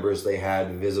whatever members they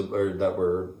had visible, or that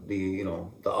were the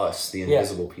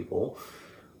invisible people.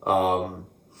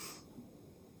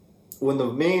 When the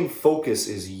main focus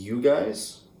is you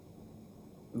guys,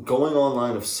 going on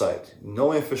line of sight,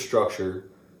 no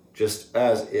infrastructure, just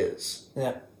as is.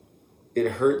 Yeah. It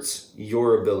hurts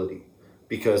your ability.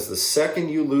 Because the second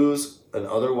you lose an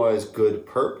otherwise good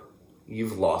perp,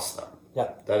 you've lost them.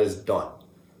 Yeah. That is done.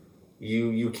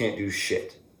 You can't do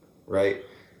shit. Right?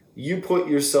 You put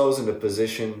yourselves in a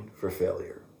position for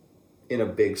failure. In a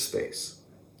big space.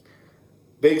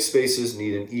 Big spaces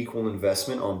need an equal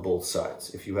investment on both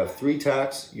sides. If you have 3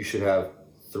 tax, you should have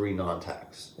 3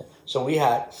 non-tax. Yeah. So we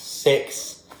had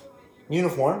 6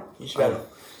 uniform. You should have.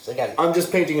 So I'm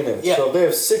just painting an image. Yeah. So if they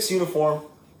have 6 uniform,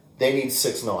 they need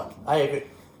 6 non. I agree.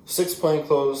 6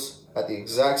 plainclothes at the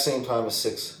exact same time as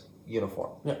 6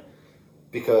 uniform. Yeah.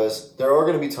 Because there are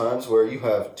going to be times where you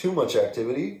have too much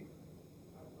activity.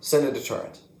 Send a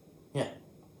deterrent. Yeah.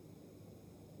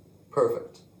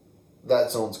 Perfect.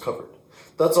 That zone's covered.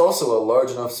 That's also a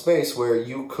large enough space where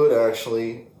you could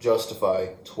actually justify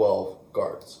 12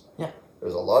 guards. Yeah.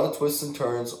 There's a lot of twists and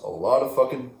turns, a lot of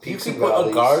fucking peaks and valleys.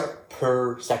 You could put a guard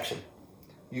per section.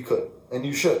 You could. And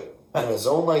you should. In a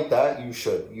zone like that, you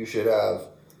should. You should have...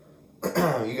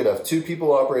 you could have 2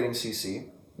 people operating CC.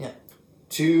 Yeah.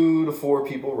 2 to 4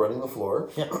 people running the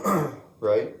floor. Yeah.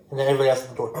 Right? And then everybody else at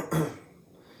the door.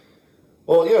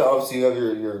 Well, yeah, obviously you have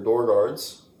your door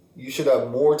guards. You should have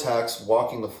more tax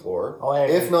walking the floor. Oh, I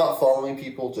agree. If not following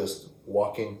people, just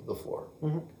walking the floor.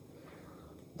 Mm-hmm.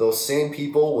 Those same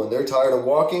people, when they're tired of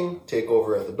walking, take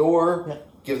over at the door. Yeah.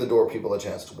 Give the door people a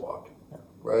chance to walk. Yeah.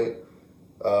 Right?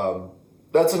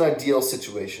 That's an ideal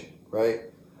situation, right?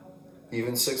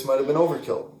 Even 6 might have been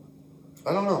overkill.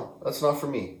 I don't know. That's not for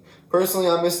me. Personally,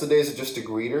 I miss the days of just a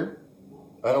greeter.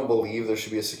 I don't believe there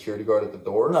should be a security guard at the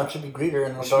door. No, it should be greeter.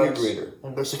 And it should be a greeter.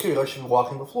 And the security guard should be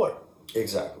walking the floor.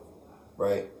 Exactly.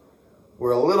 Right?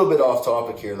 We're a little bit off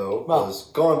topic here, though.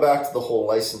 Because going back to the whole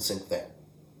licensing thing.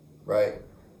 Right?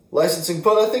 Licensing,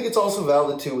 but I think it's also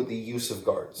valid, too, with the use of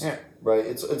guards. Yeah. Right?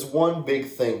 It's one big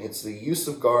thing. It's the use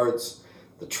of guards,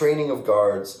 the training of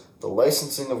guards, the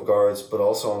licensing of guards, but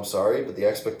also, I'm sorry, but the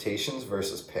expectations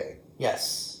versus pay.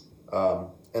 Yes.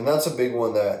 And that's a big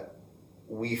one that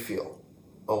we feel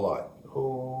a lot.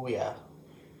 Oh, yeah.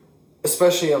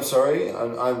 Especially, I'm sorry,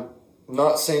 I'm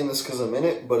not saying this because I'm in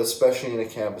it, but especially in a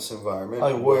campus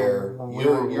environment where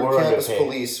you're campus underpaid.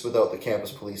 Police without the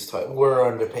campus police title. We're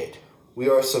underpaid. We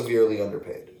are severely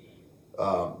underpaid.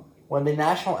 When the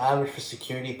national average for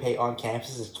security pay on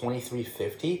campus is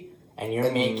 $23.50, and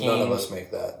you're making... None of us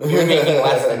make that. You're making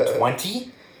less than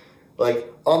 20? Like,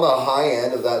 on the high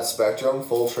end of that spectrum,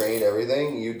 full trained,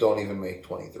 everything, you don't even make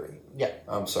 23. Yeah.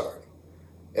 I'm sorry.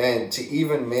 And to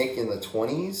even make in the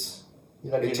 20s,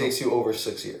 it takes you over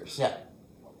 6 years. Yeah.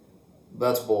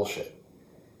 That's bullshit.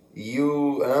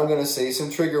 And I'm going to say some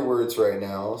trigger words right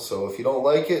now, so if you don't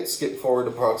like it, skip forward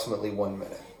approximately 1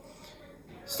 minute.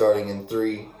 Starting in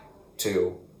 3,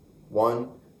 2, 1.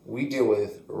 We deal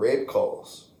with rape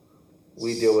calls.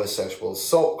 We deal with sexual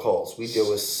assault calls. We deal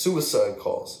with suicide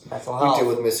calls. We deal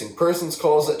with missing persons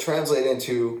calls that translate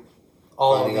into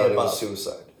finding out it was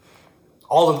suicide.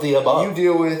 All of the above. You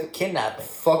deal with kidnapping.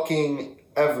 Fucking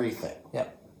everything.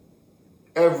 Yep.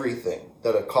 Everything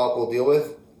that a cop will deal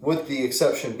with the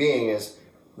exception being is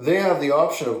they have the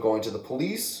option of going to the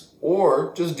police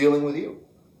or just dealing with you.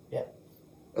 Yep.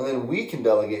 and then we can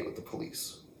delegate with the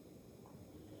police.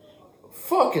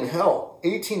 Fucking hell.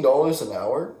 $18 an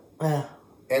hour? Yeah.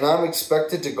 And I'm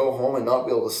expected to go home and not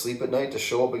be able to sleep at night to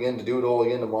show up again to do it all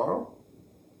again tomorrow?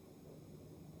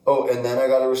 Oh, and then I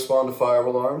gotta respond to fire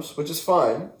alarms, which is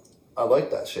fine. I like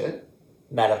that shit.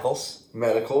 Medicals.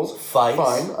 Fine.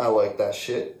 I like that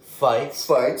shit. Fights.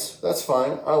 That's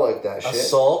fine. I like that shit.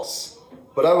 Assaults.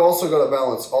 But I've also got to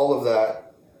balance all of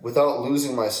that without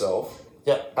losing myself.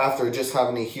 Yep. After just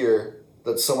having to hear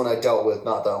that someone I dealt with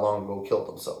not that long ago killed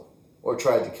himself or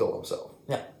tried to kill himself.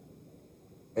 Yeah.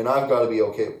 And I've got to be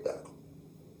okay with that.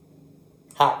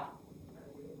 How?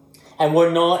 And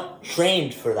we're not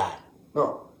trained for that.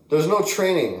 No. There's no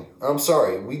training. I'm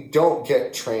sorry. We don't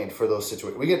get trained for those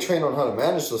situations. We get trained on how to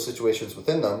manage those situations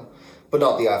within them, but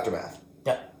not the aftermath.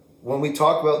 Yeah. When we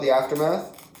talk about the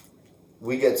aftermath,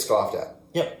 we get scoffed at.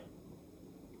 Yep.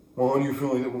 Well, how do you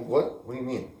feel? What? What do you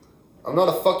mean? I'm not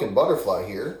a fucking butterfly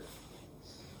here.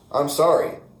 I'm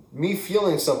sorry. Me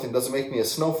feeling something doesn't make me a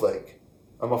snowflake.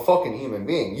 I'm a fucking human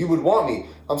being. You would want me.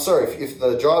 I'm sorry. If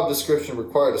the job description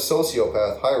required a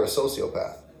sociopath, hire a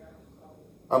sociopath.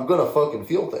 I'm gonna fucking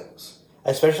feel things.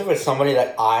 Especially with somebody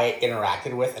that I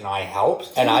interacted with and I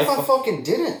helped. And I fucking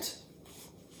didn't.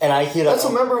 And I hear that. That's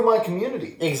a member of my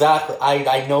community. Exactly.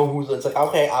 I know who. It's like,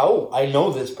 okay, I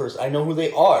know this person. I know who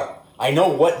they are. I know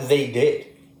what they did.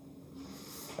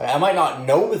 I might not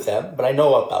know them, but I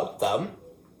know about them.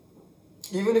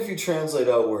 Even if you translate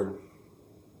outward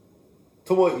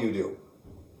to what you do,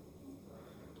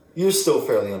 you're still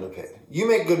fairly underpaid. You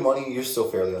make good money, you're still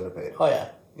fairly underpaid. Oh, yeah.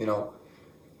 You know?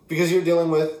 Because you're dealing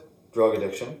with drug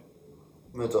addiction,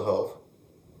 mental health,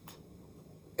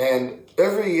 and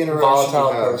every interaction volatile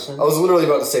you have... person. I was literally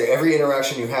about to say, every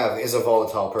interaction you have is a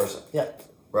volatile person. Yeah.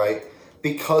 Right?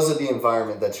 Because of the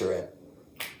environment that you're in.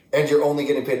 And you're only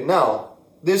getting paid. Now,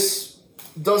 this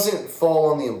doesn't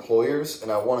fall on the employers,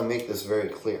 and I want to make this very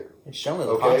clear. It's shown in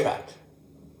the contract.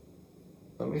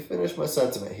 Let me finish my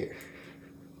sentiment here.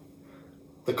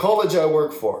 The college I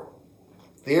work for,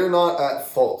 they are not at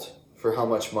fault for how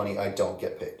much money I don't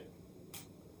get paid.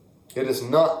 It is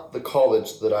not the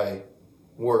college that I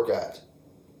work at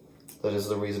that is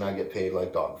the reason I get paid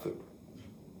like dog food.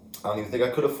 I don't even think I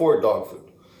could afford dog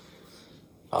food.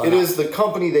 It is the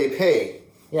company they pay.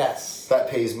 Yes. That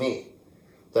pays me.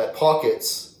 That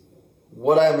pockets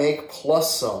what I make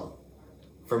plus some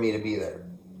for me to be there.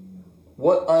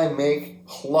 What I make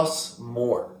plus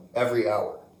more every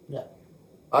hour. Yeah.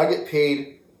 I get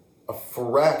paid a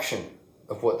fraction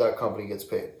of what that company gets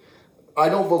paid. I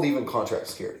don't believe in contract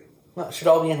security. No, it should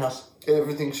all be in-house.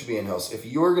 Everything should be in-house. If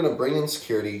you're going to bring in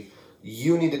security,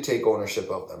 you need to take ownership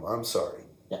of them. I'm sorry.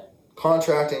 Yeah.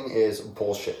 Contracting is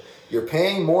bullshit. You're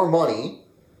paying more money.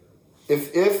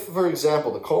 If for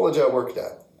example, the college I worked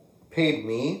at paid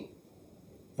me...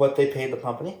 What they paid the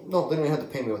company? No, they don't even have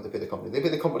to pay me what they pay the company. They pay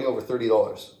the company over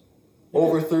 $30.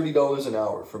 Over $30 an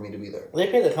hour for me to be there. They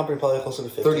pay the company probably closer to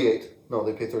 50. 38. No,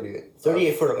 they pay 38.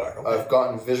 38 for the guard. Okay. I've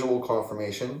gotten visual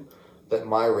confirmation that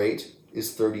my rate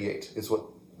is 38. Is what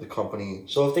the company...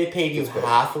 So if they paid you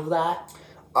half of that...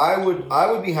 I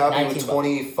would be happy with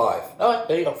 25. Oh,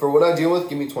 there you go. For what I deal with,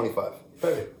 give me 25.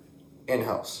 Perfect.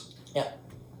 In-house. Yeah.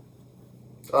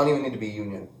 I don't even need to be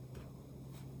union.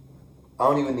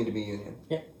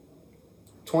 Yeah.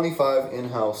 25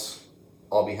 in-house,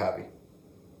 I'll be happy.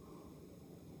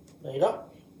 There you go.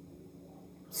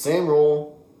 Same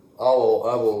role,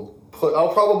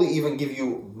 I'll probably even give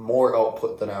you more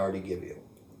output than I already give you.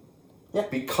 Yeah.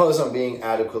 Because I'm being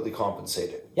adequately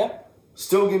compensated. Yeah.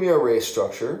 Still give me a raise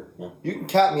structure. Yeah. You can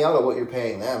cap me out at what you're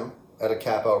paying them at a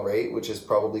cap out rate, which is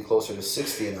probably closer to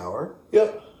 60 an hour.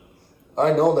 Yeah.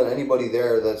 I know that anybody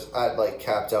there that's at like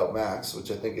capped out max,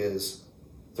 which I think is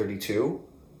 32.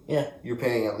 Yeah. You're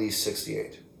paying at least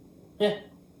 68. Yeah.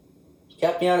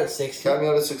 Cap me out at 60. Cap me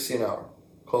out at 60 an hour.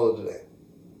 Call it a day.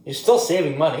 You're still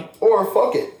saving money. Or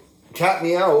fuck it. Cap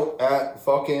me out at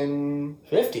fucking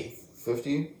 50.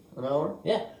 50 an hour?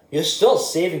 Yeah. You're still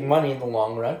saving money in the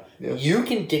long run. Yeah. You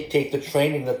can dictate the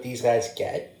training that these guys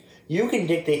get. You can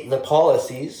dictate the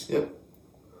policies. Yep.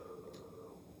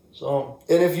 So.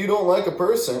 And if you don't like a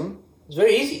person... It's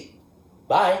very easy.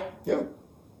 Bye. Yeah.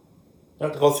 You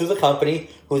have to go through the company,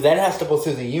 who then has to go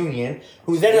through the union,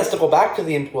 who then has to go back to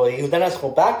the employee, who then has to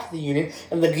go back to the union,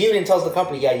 and the union tells the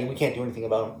company, yeah, we can't do anything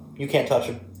about him. You can't touch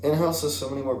him. In-house has so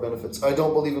many more benefits. I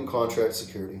don't believe in contract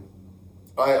security.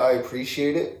 I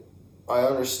appreciate it. I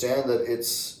understand that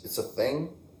it's a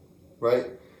thing, right?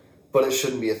 But it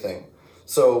shouldn't be a thing.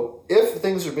 So if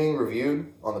things are being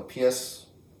reviewed on the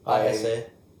PSI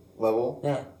level,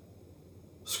 yeah,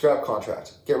 scrap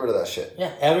contract. Get rid of that shit.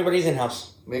 Yeah, everybody's in-house.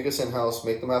 make us in-house,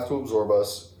 make them have to absorb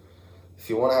us. If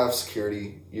you want to have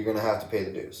security, you're going to have to pay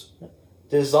the dues.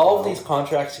 Dissolve these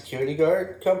contract security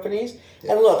guard companies.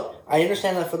 Yeah. And look, I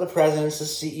understand that for the presidents, the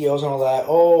CEOs and all that,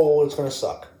 it's going to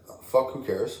suck. Fuck, who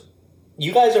cares?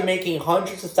 You guys are making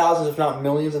hundreds of thousands, if not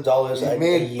millions of dollars a year. You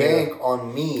made bank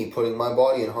on me putting my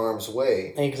body in harm's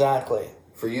way. Exactly.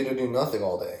 For you to do nothing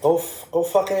all day. Go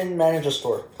fucking manage a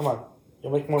store. Come on.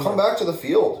 You'll make more money. Come back to the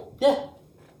field. Yeah.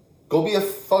 Go be a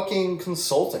fucking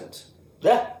consultant.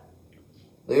 Yeah.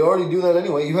 They already do that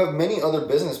anyway. You have many other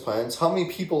business plans. How many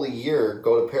people a year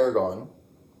go to Paragon,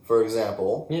 for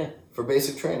example, for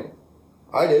basic training?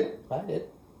 I did.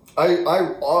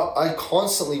 I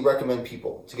constantly recommend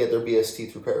people to get their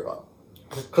BST through Paragon.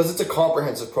 Because it's a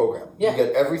comprehensive program. Yeah. You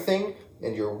get everything,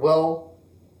 and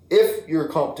if you're a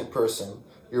competent person,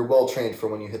 you're well trained for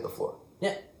when you hit the floor.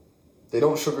 Yeah. They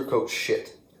don't sugarcoat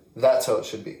shit. That's how it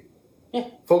should be. Yeah.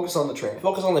 Focus on the training.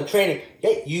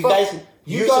 Yeah, you guys can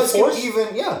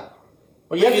even,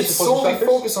 Well, you have to solely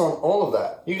focus on all of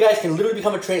that. You guys can literally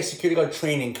become a security guard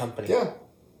training company. Yeah.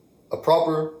 A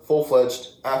proper, full-fledged,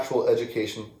 actual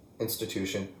education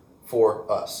institution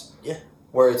for us. Yeah.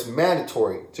 Where it's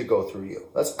mandatory to go through you.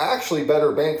 That's actually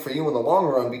better bang for you in the long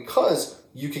run because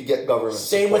you could get government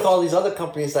Same support. with all these other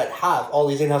companies that have all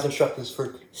these in-house instructors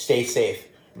for stay safe,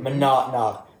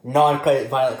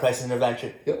 non-violent crisis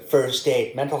intervention, first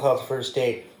aid, mental health first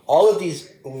aid. All of these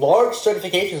large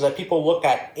certifications that people look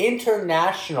at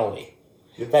internationally.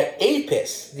 That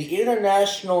APIS, the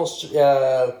International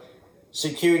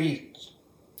Security...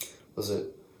 Was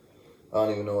it? I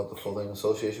don't even know what the full thing.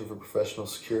 Association for Professional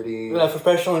Security.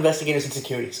 Professional Investigators and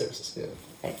Security Services.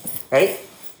 Yeah. Right?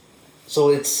 So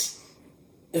it's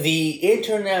the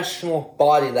international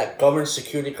body that governs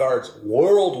security guards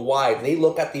worldwide. They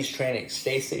look at these trainings: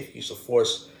 stay safe, use of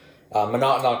force,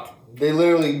 monotonic. They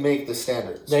literally make the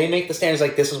standards. They make the standards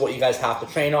like this is what you guys have to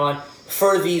train on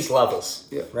for these levels.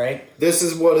 Yeah. Right. This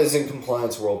is what is in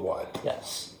compliance worldwide.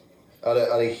 Yes. At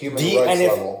a human rights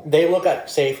level. They look at,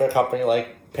 say, for a company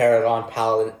like Paragon,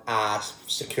 Paladin, ASP,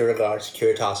 Securiguard,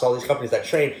 Securitas, all these companies that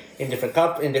train in different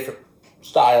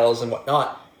styles and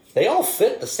whatnot, they all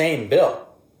fit the same bill.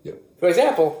 Yep. For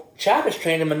example, Chap is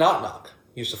trained in monotonic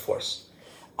use of force.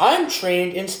 I'm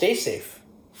trained in stay safe.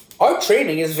 Our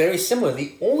training is very similar.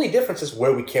 The only difference is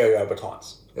where we carry our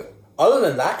batons. Yep. Other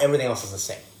than that, everything else is the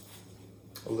same.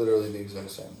 Literally the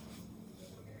exact same.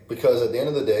 Because at the end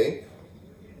of the day,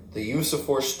 the use of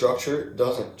force structure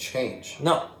doesn't change.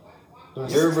 No.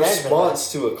 Your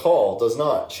response to a call does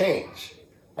not change.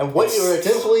 And what you're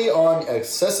simply on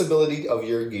accessibility of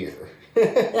your gear.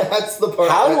 That's the part.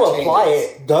 How to apply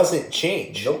it doesn't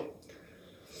change. Nope.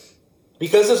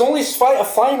 Because there's only a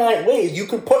finite ways you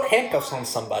can put handcuffs on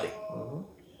somebody. Mm-hmm.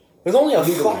 There's only a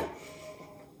finite.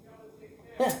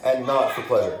 Yeah. And not for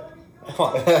pleasure.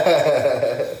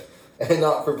 And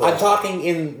not for pleasure. I'm talking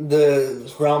in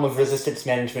the realm of resistance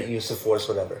management, use of force,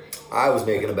 whatever. I was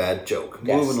making a bad joke.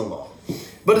 Yes. Moving along.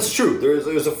 But it's true.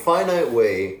 There's a finite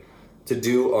way to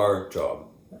do our job.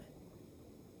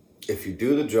 If you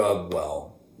do the job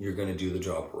well, you're going to do the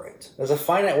job right. There's a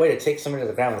finite way to take somebody to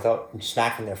the ground without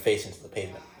smacking their face into the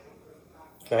pavement.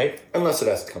 Right? Unless it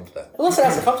has to come to that.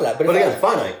 But again,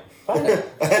 finite.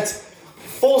 That's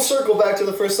full circle back to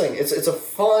the first thing. It's a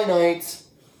finite...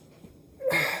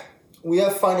 We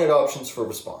have finite options for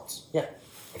response. Yeah.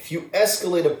 If you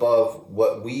escalate above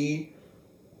what we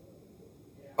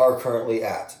are currently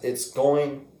at, it's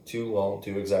going to,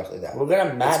 do exactly that. We're going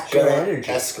to match your energy.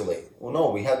 Escalate. Well,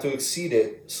 no, we have to exceed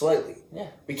it slightly. Yeah.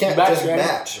 We can't just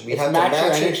match. We have to match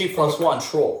your energy it plus one.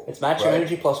 Control. It's match your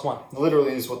energy plus one.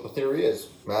 Literally is what the theory is.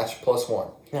 Match plus one.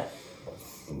 Yeah.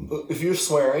 If you're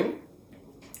swearing,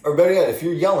 or better yet, if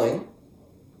you're yelling,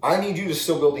 I need you to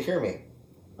still be able to hear me.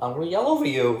 I'm going to yell over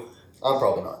you. I'm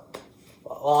probably not.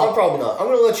 I'm probably not. I'm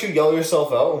going to let you yell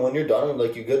yourself out, and when you're done, I'm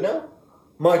like, you good now?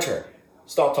 My turn.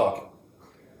 Stop talking.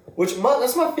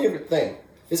 That's my favorite thing.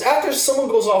 Is after someone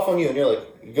goes off on you, and you're like,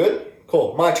 you good?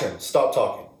 Cool. My turn. Stop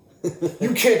talking.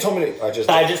 You can't tell me to... I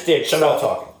just did. Shut up.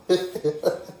 Stop talking.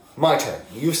 My turn.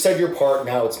 You said your part,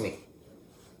 now it's me.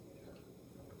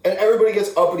 And everybody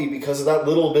gets uppity because of that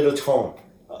little bit of tone.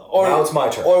 Now it's my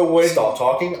turn. Stop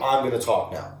talking. I'm going to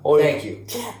talk now. Thank you.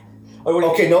 Yeah.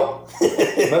 Okay, no.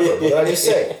 Remember, what did I just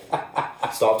say?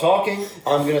 Stop talking.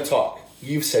 I'm going to talk.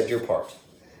 You've said your part.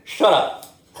 Shut up.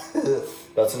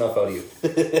 That's enough out of you.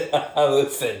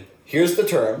 Listen. Here's the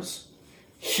terms.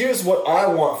 Here's what I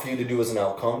want for you to do as an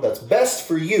outcome that's best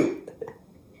for you.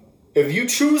 If you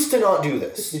choose to not do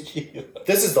this,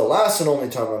 this is the last and only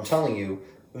time I'm telling you,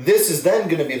 this is then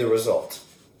going to be the result.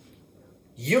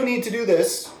 You need to do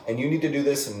this, and you need to do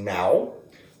this now.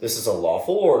 This is a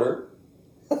lawful order.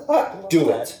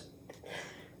 Do it.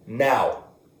 Now.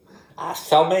 Ask,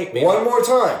 tell, make, baby. One more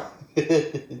time.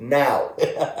 Now.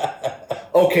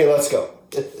 Okay, let's go.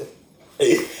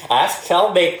 Ask,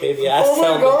 tell, make, baby. Ask, Oh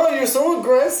tell, my god, you're so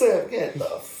aggressive. Get the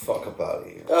fuck up out of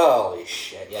here. Holy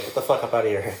shit. Yeah, get the fuck up out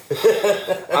of here.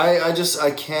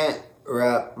 I can't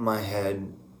wrap my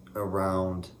head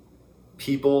around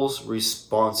people's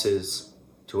responses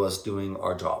to us doing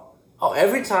our job. Oh,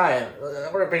 every time.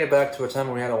 I'm going to bring it back to a time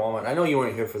when we had a Walmart. I know you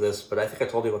weren't here for this, but I think I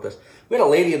told you about this. We had a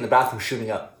lady in the bathroom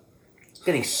shooting up.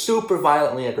 Getting super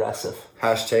violently aggressive.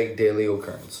 Hashtag daily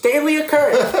occurrence. Daily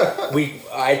occurrence.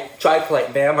 I tried to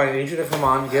like, ma'am, I need you to come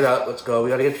on, get up, let's go. We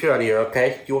got to get you out of here,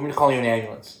 okay? Do you want me to call you an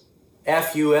ambulance?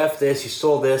 F you, F this, you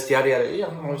stole this, yada yada. Yeah,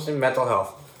 I'm just in mental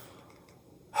health.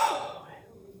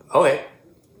 Okay.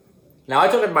 Now I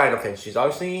took it right, okay, she's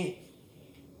obviously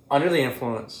under the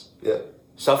influence. Yeah.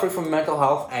 Suffering from mental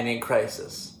health and in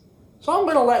crisis. So I'm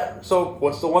gonna so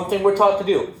what's the one thing we're taught to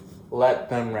do? Let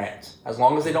them rant. As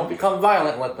long as they don't become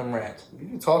violent, let them rant. You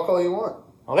can talk all you want.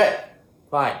 Okay,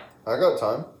 fine. I got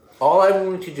time. All I'm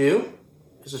going to do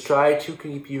is to try to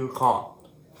keep you calm.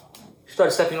 She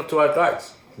started stepping up to our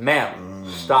guards. Ma'am,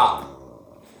 stop.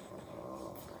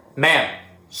 Ma'am,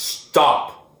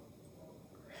 stop.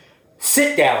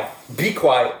 Sit down. Be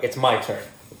quiet. It's my turn.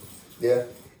 Yeah.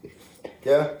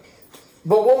 Yeah.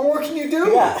 But what more can you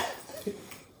do? Yeah.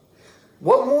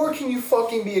 What more can you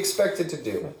fucking be expected to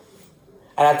do?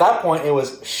 And at that point, it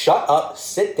was shut up,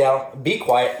 sit down, be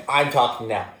quiet. I'm talking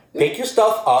now. Pick your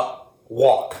stuff up,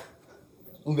 walk.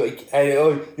 Like,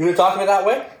 you're gonna talk to me that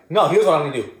way? No, here's what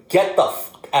I'm gonna do. Get the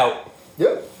fuck out.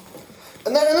 Yep.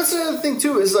 And that's another thing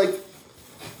too, is like,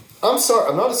 I'm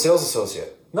sorry, I'm not a sales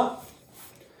associate. No.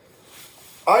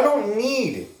 I don't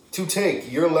need to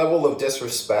take your level of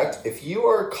disrespect. If you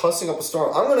are cussing up a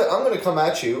storm, I'm gonna come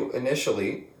at you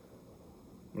initially.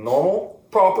 Normal,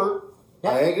 proper.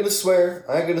 Yeah. I ain't gonna swear.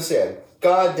 I ain't gonna say a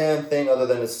goddamn thing other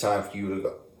than it's time for you to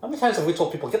go. How many times have we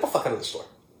told people, get the fuck out of the store?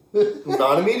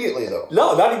 Not immediately though.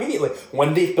 No, not immediately.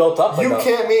 When they've built up. You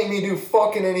can't make me do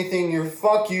fucking anything. You're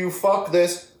fuck you, fuck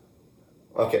this.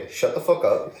 Okay, shut the fuck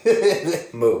up.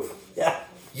 Move. Yeah.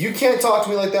 You can't talk to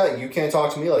me like that. You can't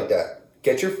talk to me like that.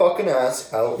 Get your fucking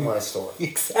ass out of my store.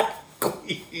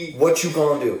 Exactly. What you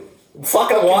gonna do?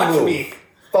 Fucking watch move. me.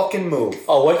 Fucking move.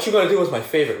 Oh, what you gonna do was my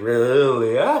favorite.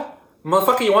 Really? Yeah?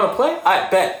 Motherfucker, you wanna play? I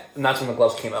bet. And that's when the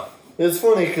gloves came out. It's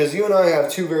funny because you and I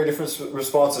have two very different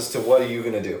responses to what are you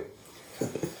gonna do.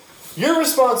 Your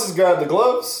response is grab the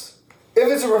gloves. If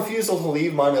it's a refusal to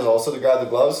leave, mine is also to grab the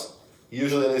gloves.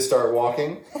 Usually they start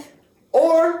walking.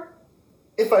 Or,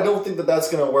 if I don't think that that's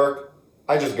gonna work,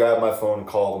 I just grab my phone and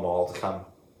call them all to come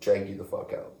drag you the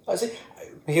fuck out. I see.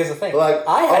 Here's the thing. Like,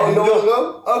 I had you don't want to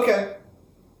go? Okay.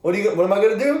 What am I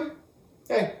gonna do?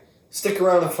 Hey, stick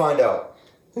around and find out.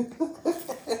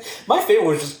 My favorite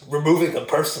was just removing them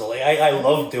personally. I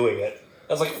love doing it.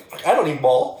 I was like, I don't need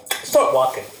ball. Start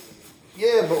walking.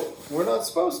 Yeah, but we're not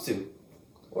supposed to.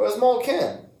 Whereas Maul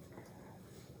can.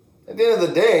 At the end of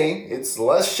the day, it's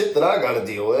less shit that I gotta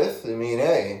deal with. I mean,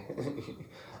 hey.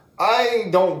 I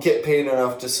don't get paid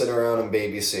enough to sit around and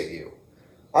babysit you.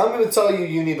 I'm gonna tell you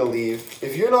you need to leave.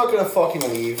 If you're not gonna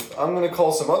fucking leave, I'm gonna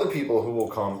call some other people who will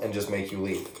come and just make you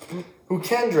leave. Who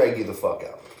can drag you the fuck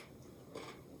out.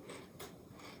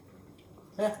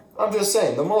 Yeah. I'm just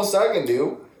saying, the most I can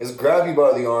do is grab you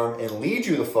by the arm and lead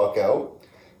you the fuck out.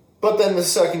 But then the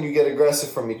second you get aggressive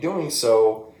from me doing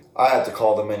so, I have to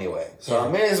call them anyway. So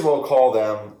I may as well call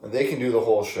them, and they can do the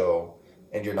whole show,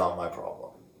 and you're not my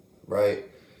problem. Right?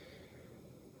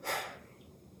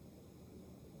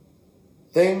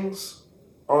 Things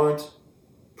aren't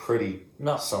pretty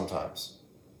sometimes.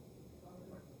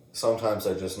 Sometimes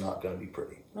they're just not going to be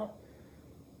pretty. No.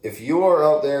 If you are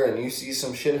out there and you see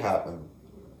some shit happen,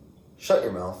 shut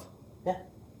your mouth. Yeah.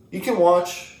 You can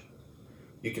watch,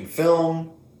 you can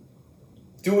film,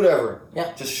 do whatever.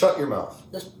 Yeah. Just shut your mouth.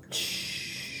 Just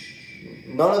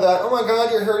None of that, oh my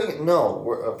God, you're hurting it.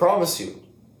 No, I promise you.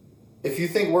 If you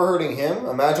think we're hurting him,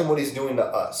 imagine what he's doing to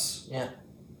us. Yeah.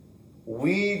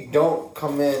 We don't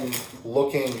come in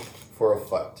looking for a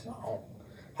fight. No.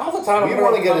 Half the time we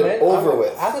want to get it over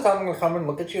with. Half the time I'm going to come and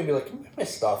look at you and be like, give me my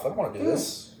stuff. I don't want to do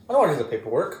this. I don't want to do the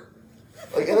paperwork.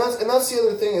 Like, and that's the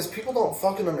other thing is people don't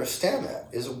fucking understand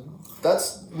that.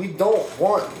 We don't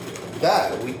want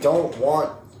that. We don't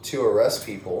want to arrest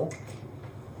people.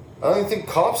 I don't even think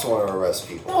cops want to arrest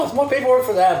people. No, it's more paperwork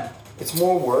for them. It's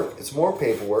more work. It's more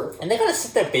paperwork. And they gotta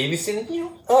sit there babysitting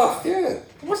you. Ugh. Yeah.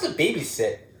 Who wants to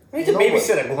babysit? I need to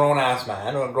babysit a grown-ass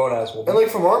man or a grown-ass woman. And, like,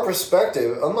 from our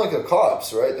perspective, unlike the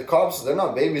cops, right? The cops, they're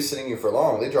not babysitting you for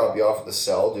long. They drop you off at the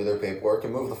cell, do their paperwork,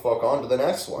 and move the fuck on to the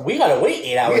next one. We gotta wait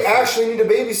 8 hours. We actually need to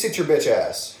babysit your bitch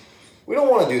ass. We don't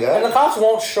want to do that. And the cops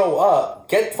won't show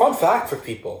up. Fun fact for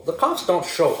people. The cops don't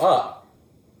show up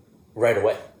right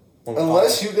away.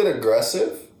 Unless you get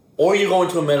aggressive. Or you go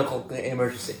into a medical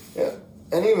emergency. Yeah.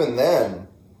 And even then,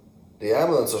 the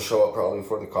ambulance will show up probably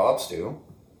before the cops do.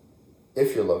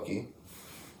 If you're lucky.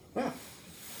 Yeah.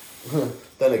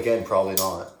 Then again, probably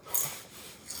not.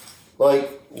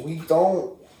 Like,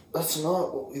 that's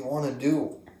not what we want to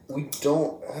do. We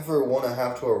don't ever want to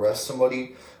have to arrest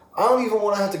somebody. I don't even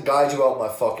want to have to guide you out my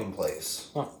fucking place.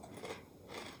 Huh.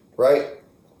 Right?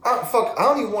 I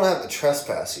don't even want to have to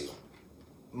trespass you.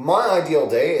 My ideal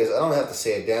day is I don't have to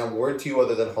say a damn word to you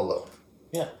other than hello.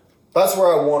 Yeah. That's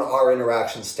where I want our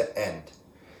interactions to end.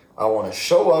 I want to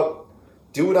show up,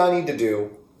 do what I need to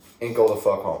do, and go the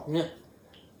fuck home. Yeah.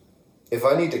 If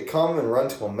I need to come and run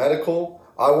to a medical,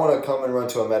 I want to come and run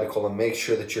to a medical and make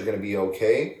sure that you're going to be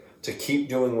okay to keep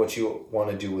doing what you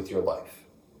want to do with your life.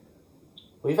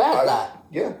 We've had that.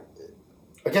 Yeah.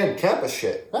 Again, campus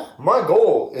shit. Huh? My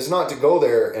goal is not to go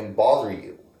there and bother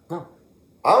you. No.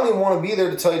 I don't even want to be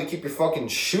there to tell you to keep your fucking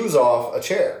shoes off a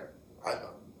chair.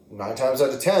 9 times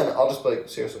out of 10, I'll just be like,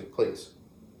 seriously, please.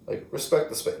 Like, respect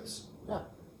the space. Yeah.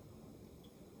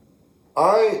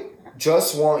 I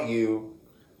just want you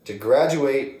to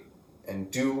graduate and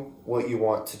do what you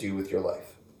want to do with your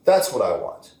life. That's what I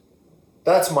want.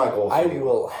 That's my goal for I you.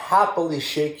 will happily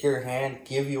shake your hand,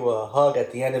 give you a hug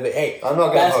at the end of it. Hey, I'm not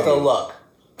gonna best hug of you. luck.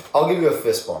 I'll give you a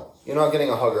fist bump. You're not getting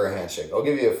a hug or a handshake. I'll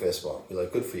give you a fist bump. Be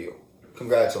like, good for you.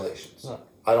 Congratulations. Yeah.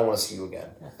 I don't want to see you again.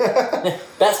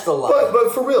 Best of luck.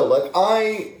 But for real, like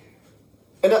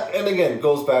and again, it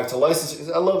goes back to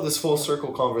licensing. I love this full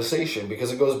circle conversation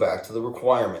because it goes back to the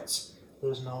requirements.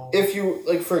 There's no... If you,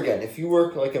 if you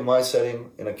work like in my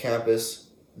setting, in a campus,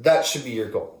 that should be your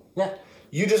goal. Yeah.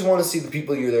 You just want to see the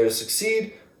people you're there to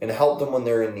succeed and help them when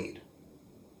they're in need.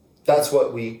 That's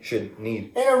what we should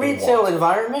need. In a retail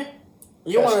environment,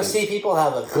 you want to Yes, see people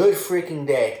have a good freaking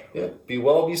day. Yeah. Be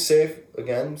well, be safe.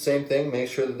 Again, same thing. Make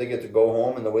sure that they get to go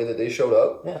home in the way that they showed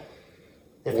up. Yeah.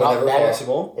 If Whenever not better.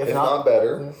 possible. If not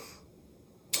better.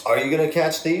 Yeah. Are you going to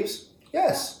catch thieves?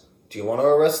 Yes. Do you want to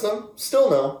arrest them? Still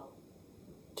no.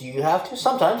 Do you have to?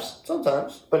 Sometimes.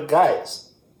 Sometimes. But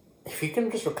guys, if you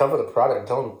can just recover the product and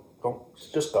tell them,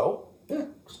 just go. Yeah.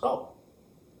 Just go.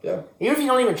 Yeah. Even if you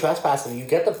don't even trespass them, you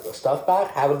get the stuff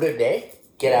back, have a good day,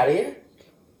 get out of here.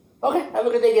 Okay, have a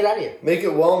good day, get out of here. Make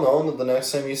it well known that the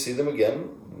next time you see them again,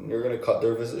 you're going to cut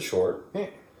their visit short. Yeah.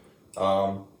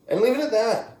 And leave it at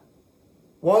that.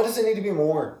 Why does it need to be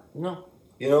more? No.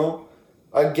 You know?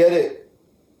 I get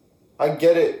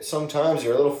it. Sometimes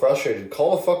you're a little frustrated.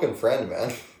 Call a fucking friend,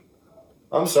 man.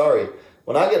 I'm sorry.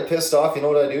 When I get pissed off, you know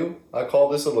what I do? I call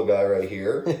this little guy right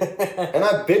here. And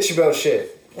I bitch about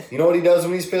shit. You know what he does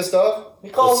when he's pissed off?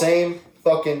 The same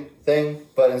fucking thing,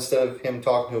 but instead of him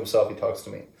talking to himself, he talks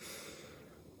to me.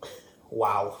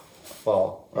 Wow.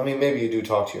 Well, I mean, maybe you do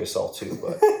talk to yourself too,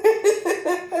 but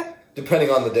depending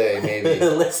on the day, maybe.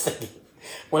 Listen,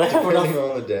 when I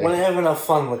have enough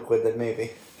fun liquid, then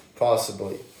maybe.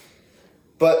 Possibly.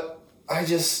 But I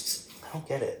don't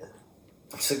get it.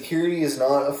 Security is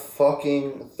not a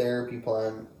fucking therapy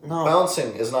plan. No.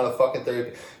 Bouncing is not a fucking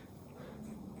therapy.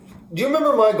 Do you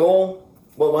remember my goal?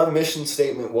 What my mission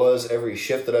statement was every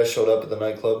shift that I showed up at the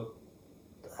nightclub?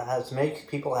 To make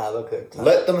people have a good time.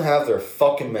 Let them have their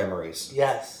fucking memories.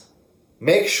 Yes.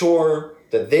 Make sure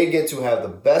that they get to have the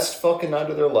best fucking night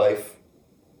of their life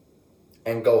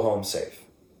and go home safe.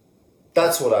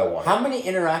 That's what I want. How many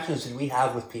interactions did we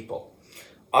have with people?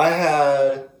 I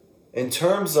had, in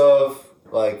terms of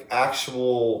like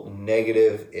actual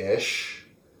negative-ish,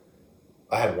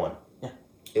 I had one. Yeah.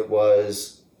 It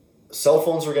was cell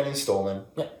phones were getting stolen.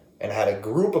 Yeah. And had a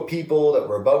group of people that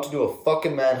were about to do a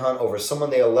fucking manhunt over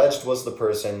someone they alleged was the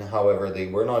person. However, they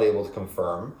were not able to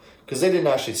confirm because they didn't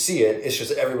actually see it. It's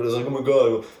just everybody was like, oh my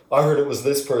God, I heard it was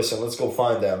this person. Let's go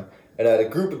find them. And I had a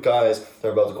group of guys that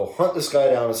were about to go hunt this guy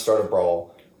down and start a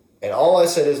brawl. And all I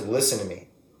said is, listen to me.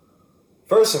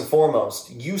 First and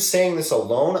foremost, you saying this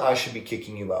alone, I should be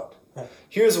kicking you out. Yeah.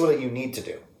 Here's what you need to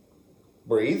do.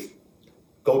 Breathe.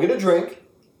 Go get a drink.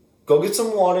 Go get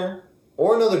some water.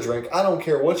 Or another drink, I don't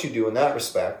care what you do in that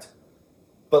respect,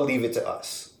 but leave it to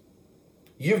us.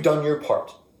 You've done your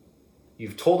part.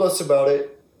 You've told us about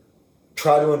it.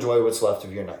 Try to enjoy what's left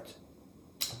of your night.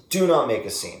 Do not make a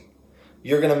scene.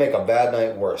 You're going to make a bad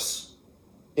night worse,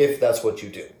 if that's what you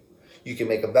do. You can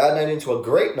make a bad night into a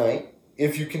great night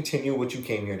if you continue what you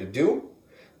came here to do,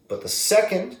 But the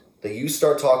second that you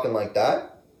start talking like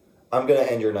that, I'm going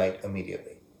to end your night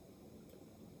immediately.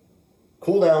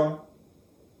 Cool down,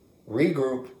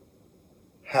 regroup,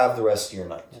 have the rest of your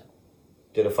night. Yeah.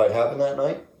 Did a fight happen that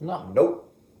night? No.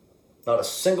 Nope. Not a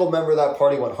single member of that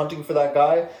party went hunting for that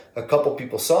guy. A couple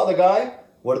people saw the guy.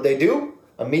 What did they do?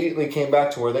 Immediately came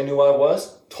back to where they knew I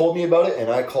was, told me about it, and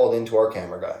I called into our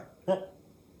camera guy. Yeah.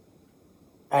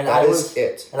 And that is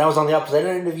it. And I was on the opposite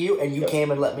end of you, and you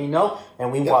came and let me know,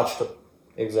 and we watched it.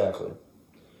 Exactly.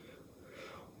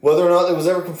 Whether or not it was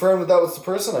ever confirmed that was the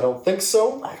person, I don't think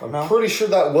so. I don't know. I'm pretty sure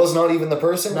that was not even the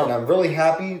person, and I'm really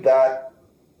happy that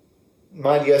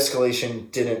my de-escalation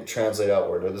didn't translate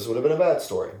outward, or this would have been a bad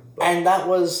story. But and that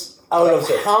was out of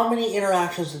how many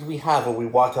interactions did we have where we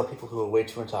walked out people who were way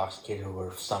too intoxicated, who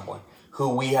were stumbling, who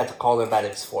we had to call their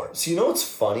medics for. So you know what's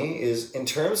funny is in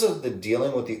terms of the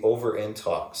dealing with the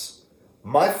over-intox,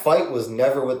 my fight was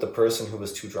never with the person who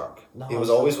was too drunk. No, it was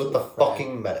always with the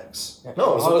fucking medics. Yeah.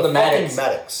 No, it was with the fucking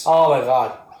medics. Oh my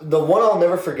God. The one I'll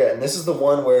never forget, and this is the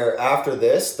one where after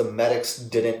this, the medics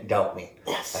didn't doubt me.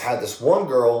 Yes. I had this one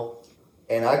girl,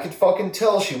 and I could fucking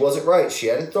tell she wasn't right. She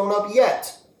hadn't thrown up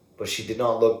yet, but she did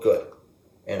not look good.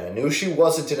 And I knew she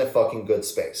wasn't in a fucking good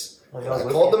space. And I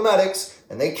called the medics,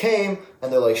 and they came,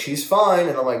 and they're like, she's fine.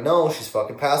 And I'm like, no, she's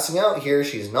fucking passing out here.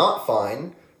 She's not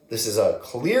fine. This is a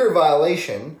clear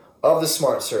violation of the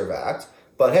Smart Serve Act.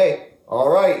 But hey, all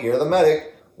right, you're the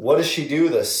medic. What does she do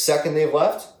the second they've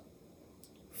left?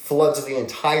 Floods the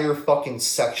entire fucking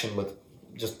section with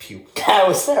just puke. I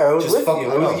was there. It was with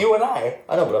you. It was you and I.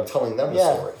 I know, but I'm telling them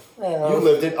the story. Yeah, you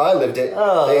lived it. I lived it.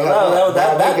 Oh, they have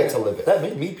that get to live it. That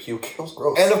made me puke. It was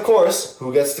gross. And of course,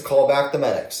 who gets to call back the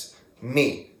medics?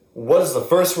 Me. What is the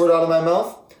first word out of my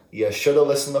mouth? You should have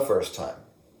listened the first time.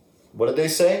 What did they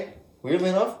say? Weirdly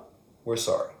enough, we're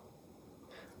sorry.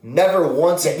 Never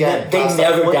once again. They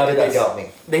never doubted us. They doubt me.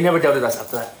 They never doubted us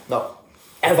after that. No.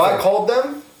 Ever. If I called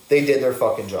them, they did their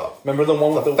fucking job. Remember the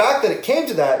one with the fact that it came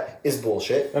to that is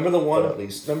bullshit. Remember the one? At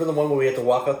least. Remember the one where we had to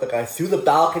walk out the guy through the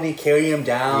balcony, carry him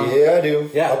down. Yeah, I do.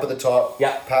 Yeah. Up at the top.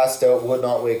 Yeah. Passed out. Would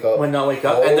not wake up. Would not wake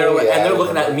up. And they're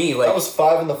looking at me like that was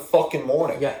 5 in the fucking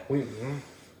morning. Yeah.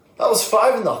 That was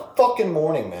 5 in the fucking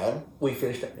morning, man. We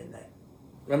finished at midnight.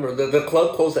 Remember the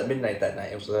club closed at midnight that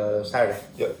night. It was Saturday.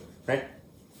 Yep. Right.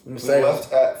 We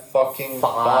left at fucking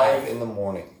 5 in the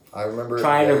morning. I remember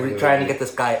trying to get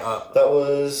this guy up. That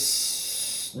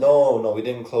was no. We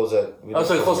didn't close at. We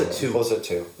closed at 2. We closed at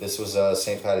 2. This was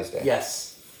St. Paddy's Day.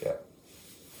 Yes. Yeah.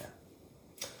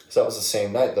 So that was the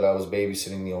same night that I was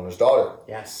babysitting the owner's daughter.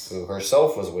 Yes. Who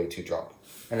herself was way too drunk.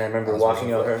 And I remember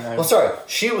walking out her. Well, sorry,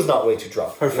 she was not way too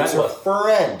drunk. Her friend was.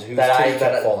 Friend who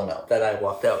kept falling out. That I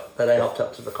walked out. That I helped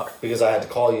up to the car. Because I had to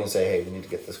call you and say, hey, we need to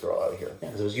get this girl out of here. Yeah,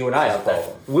 because it was you and I up there.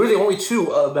 We were the only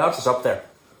 2 bouncers up there.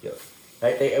 Yep.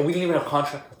 Right? We didn't even have a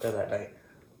contract up there that night.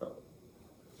 No.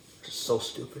 Just so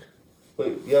stupid.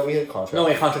 Wait, yeah, we had contracts. No,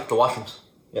 we had contract to washrooms.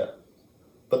 Yeah.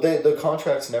 But the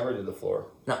contracts never did the floor.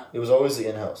 No. It was always the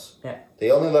in-house. Yeah. They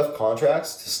only left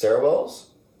contracts to stairwells,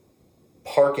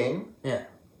 parking,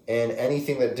 and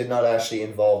anything that did not actually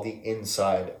involve the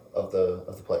inside of the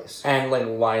place. And like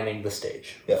lining the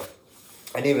stage. Yeah.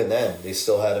 And even then, they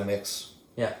still had a mix.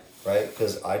 Yeah. Right?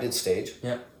 Because I did stage.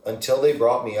 Yeah. Until they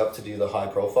brought me up to do the high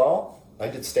profile, I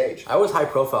did stage. I was high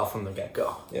profile from the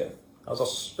get-go. Yeah. That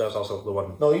was also the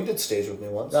one. No, you did stage with me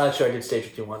once. Sure, I did stage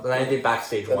with you once. And I did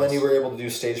backstage once. And then you were able to do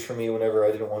stage for me whenever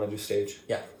I didn't want to do stage.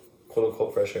 Yeah. Quote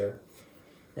unquote fresh air.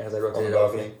 Yeah, because I rotated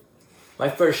over me. My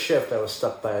first shift, I was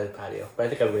stuck by the patio. But I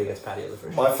think everybody gets patio the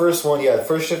first shift. My first one, the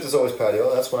first shift is always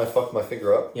patio. That's when I fucked my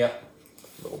figure up. Yeah.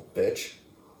 Little bitch.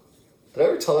 Did I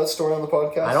ever tell that story on the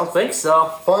podcast? I don't think so.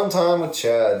 Fun time with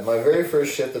Chad. My very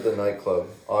first shift at the nightclub.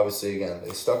 Obviously, again,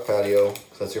 they stuck patio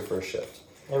because that's your first shift.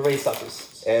 Everybody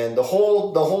suffers. And the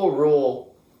whole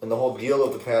rule and the whole deal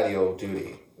of the patio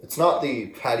duty, it's not the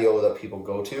patio that people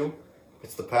go to.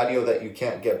 It's the patio that you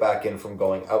can't get back in from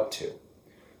going out to.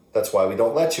 That's why we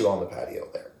don't let you on the patio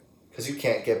there. Because you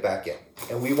can't get back in.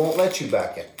 And we won't let you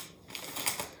back in.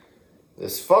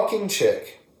 This fucking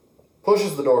chick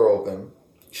pushes the door open.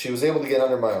 She was able to get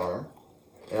under my arm.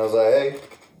 And I was like, hey,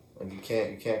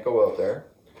 you can't go out there.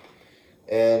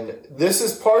 And this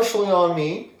is partially on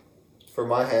me for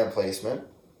my hand placement.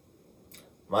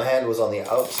 My hand was on the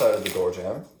outside of the door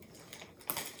jamb.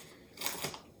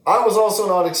 I was also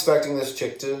not expecting this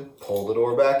chick to pull the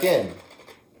door back in.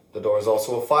 The door is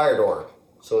also a fire door,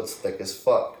 so it's thick as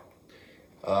fuck.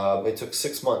 It took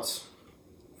 6 months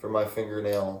for my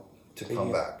fingernail to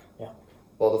come back. Yeah.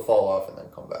 Well, to fall off and then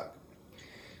come back.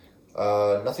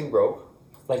 Nothing broke.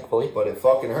 Thankfully. But it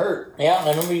fucking hurt. Yeah,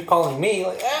 I remember you calling me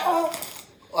like, ah!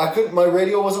 My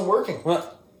radio wasn't working.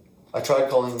 What? I tried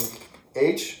calling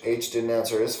H. H didn't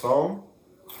answer his phone.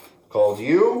 Called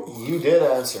you. You did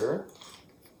answer.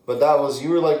 But you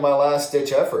were like my last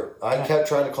ditch effort. I kept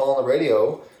trying to call on the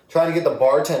radio, trying to get the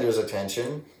bartender's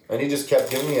attention, and he just kept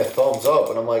giving me a thumbs up.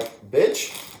 And I'm like,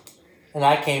 bitch. And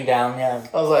I came down, yeah.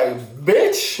 I was like,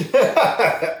 bitch.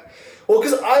 Well,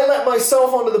 because I let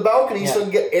myself onto the balcony so I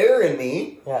could get air in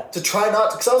me to try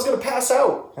not to, because I was going to pass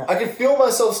out. Yeah. I could feel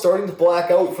myself starting to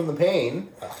black out from the pain.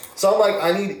 Yeah. So I'm like,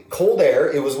 I need cold air.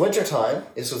 It was wintertime.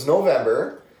 This was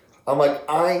November. I'm like,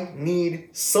 I need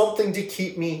something to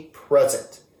keep me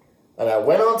present. And I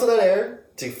went onto that air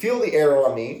to feel the air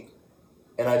on me,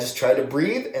 and I just tried to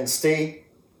breathe and stay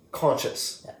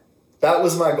conscious. Yeah. That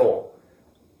was my goal.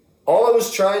 All I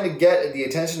was trying to get the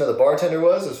attention of the bartender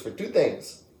was for 2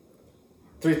 things.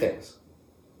 3 things.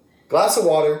 Glass of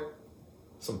water,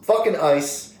 some fucking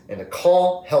ice, and to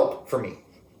call help for me.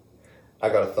 I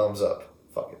got a thumbs up.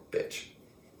 Fucking bitch.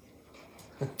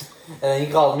 And then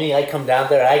he called me. I come down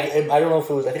there. I don't know if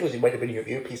it was, I think it might have been your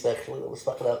earpiece actually that was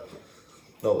fucking up.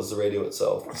 No, it was the radio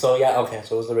itself. So yeah, okay.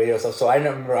 So it was the radio itself. So I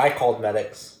remember I called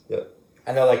medics. Yeah.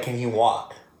 And they're like, "Can he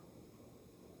walk?"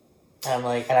 And I'm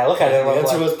like, and I look at it. The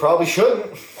answer was probably shouldn't.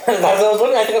 I was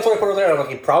looking. I think that's what I put over there. I'm like,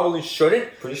 he probably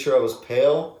shouldn't. Pretty sure I was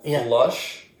pale,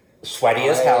 flush, sweaty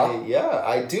as hell. Yeah,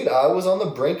 I was on the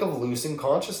brink of losing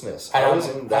consciousness. I was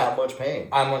in that much pain.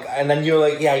 I'm like, and then you're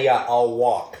like, yeah, I'll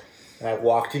walk. And I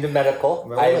walked into medical.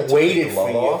 Remember I waited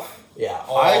for you. Off? Yeah.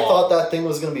 Oh. I thought that thing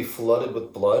was going to be flooded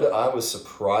with blood. I was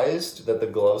surprised that the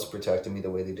gloves protected me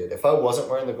the way they did. If I wasn't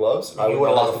wearing the gloves, I would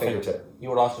have lost a fingertip. You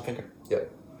would have lost a finger.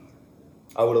 Yep.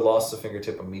 I would have lost the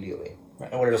fingertip immediately.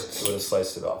 Right. It would have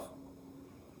sliced it off.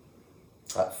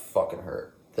 That fucking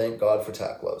hurt. Thank God for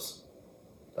tack gloves.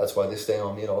 That's why they stay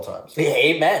on me at all times. Yeah,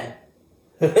 amen.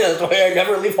 That's why I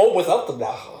never leave home without them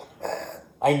now. Oh, man.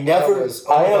 I never...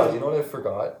 God, you know what I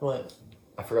forgot? What?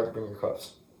 I forgot to bring your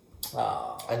cuffs.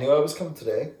 Oh. I knew I was coming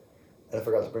today, and I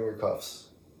forgot to bring your cuffs.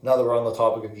 Now that we're on the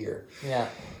topic of gear. Yeah.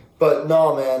 But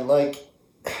no, man, like...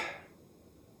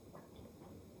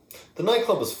 The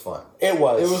nightclub was fun. It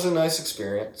was. It was a nice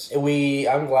experience.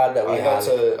 I'm glad that I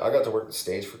got to work the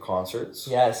stage for concerts.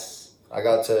 Yes. I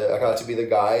got to be the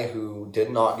guy who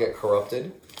did not get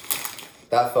corrupted.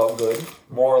 That felt good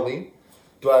morally.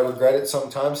 Do I regret it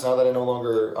sometimes now that I no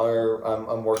longer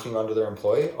I'm working under their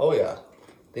employ? Oh yeah.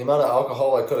 The amount of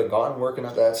alcohol I could have gotten working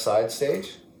at that side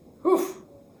stage, whew,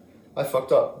 I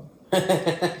fucked up.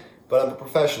 But I'm a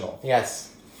professional.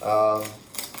 Yes.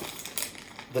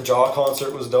 The Jaw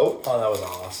concert was dope. Oh, that was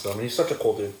awesome. He's such a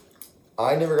cool dude.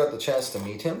 I never got the chance to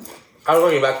meet him. I was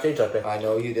going backstage that day. I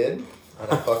know you did, and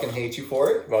I fucking hate you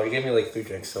for it. Well, you gave me like 3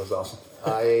 drinks, so it was awesome.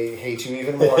 I hate you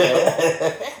even more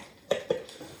now.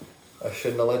 I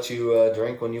shouldn't have let you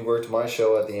drink when you worked my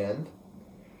show at the end.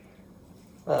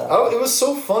 It was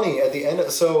so funny at the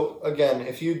end. So, again,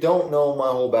 if you don't know my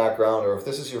whole background, or if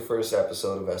this is your first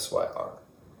episode of SYR,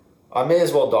 I may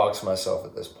as well dox myself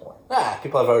at this point.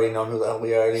 People have already known who the hell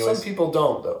we are anyways. Some people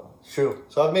don't, though. True.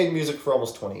 So I've made music for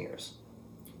almost 20 years.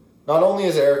 Not only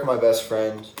is Eric my best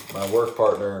friend, my work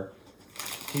partner,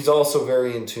 he's also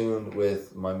very in tune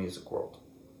with my music world.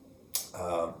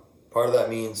 Part of that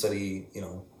means that he,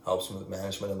 helps me with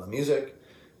management of my music.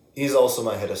 He's also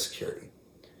my head of security.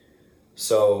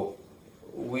 So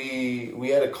we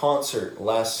had a concert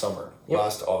last summer,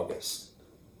 last August.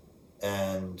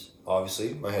 And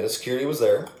obviously my head of security was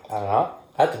there.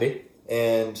 Had to be.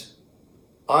 And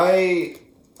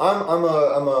I'm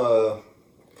a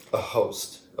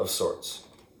host of sorts,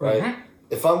 right? Mm-hmm.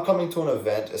 If I'm coming to an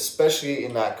event, especially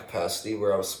in that capacity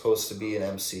where I was supposed to be an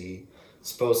MC,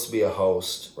 supposed to be a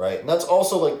host, right? And that's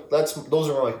also those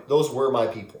were my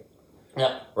people.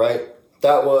 Yeah. Right?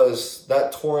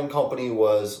 That touring company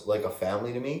was like a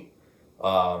family to me.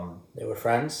 They were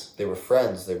friends. They were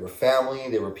friends. They were family.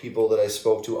 They were people that I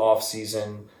spoke to off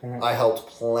season. Mm-hmm. I helped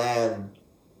plan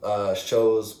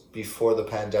shows before the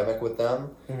pandemic with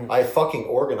them. Mm-hmm. I fucking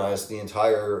organized the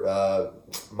entire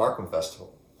Markham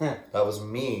Festival. Yeah. That was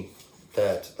me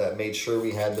that made sure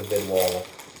we had the vid wall,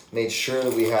 made sure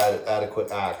that we had adequate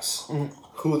acts,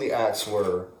 who the acts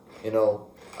were.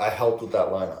 I helped with that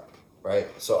lineup, right?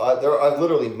 So I've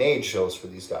literally made shows for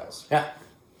these guys. Yeah.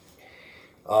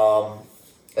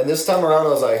 And this time around, I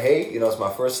was like, hey, it's my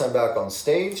first time back on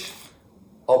stage.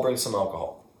 I'll bring some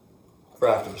alcohol for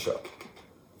after the show.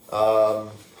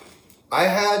 I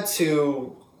had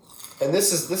to, and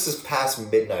this is past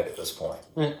midnight at this point.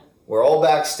 Mm. We're all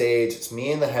backstage. It's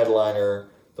me and the headliner,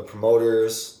 the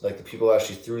promoters, like the people who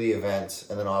actually threw the event,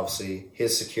 and then obviously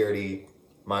his security,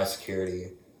 my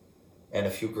security, and a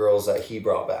few girls that he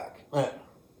brought back. Right.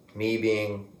 me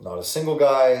being not a single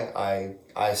guy,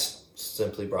 I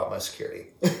simply brought my security.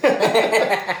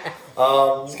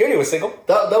 Security was single.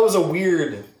 That was a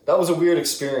weird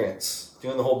experience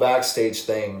doing the whole backstage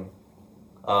thing.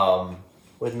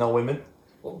 With no women.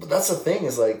 Well, but that's the thing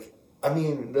is like, I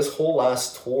mean, this whole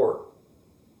last tour,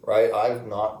 right? I've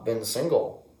not been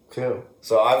single. True.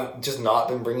 So I've just not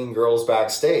been bringing girls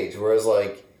backstage. Whereas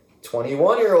like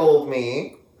 21-year-old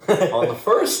me on the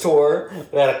first tour,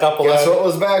 We had a couple. guess what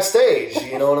was backstage?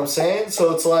 You know what I'm saying?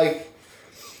 So it's like,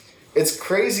 it's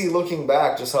crazy looking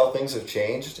back just how things have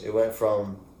changed. It went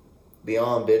from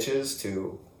beyond bitches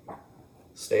to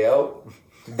stay out.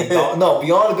 No,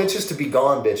 beyond bitches to be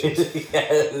gone bitches.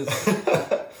 Yes.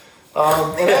 And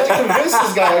I had to convince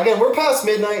this guy, again, we're past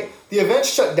midnight. The event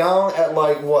shut down at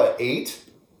like, what, 8?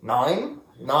 9?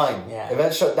 9. Yeah.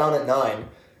 Event shut down at 9.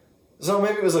 So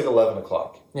maybe it was like 11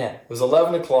 o'clock. Yeah. It was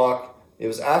 11 o'clock. It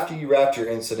was after you wrapped your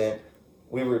incident.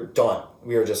 We were done.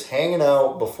 We were just hanging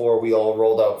out before we all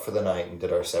rolled out for the night and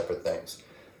did our separate things.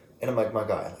 And I'm like, my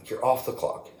guy, like, you're off the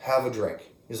clock. Have a drink.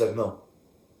 He's like, no,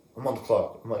 I'm on the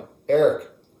clock. I'm like, Eric,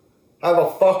 have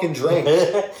a fucking drink.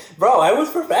 Bro, I was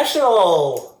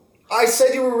professional. I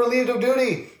said you were relieved of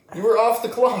duty. You were off the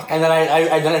clock. And then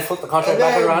I flipped the contract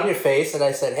back around your face and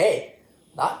I said, hey,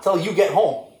 not till you get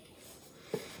home.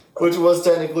 Which was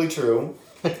technically true.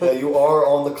 That you are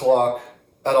on the clock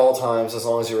at all times as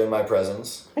long as you're in my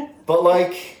presence. But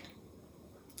like,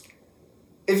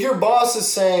 if your boss is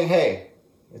saying, hey,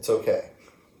 it's okay.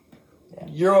 Yeah.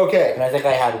 You're okay. And I think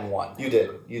I had one. You did.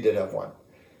 You did have one.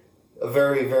 A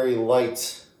very, very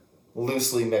light,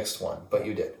 loosely mixed one, but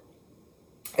you did.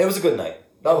 It was a good night.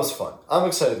 That was fun. I'm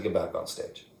excited to get back on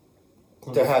stage.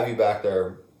 Mm-hmm. To have you back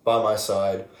there by my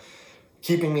side,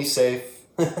 keeping me safe.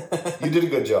 You did a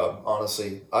good job,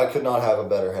 honestly. I could not have a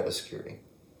better head of security.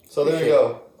 So there you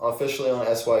go. Officially on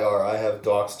SYR, I have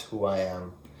doxed who I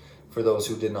am. For those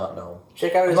who did not know.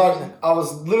 Check out his music. I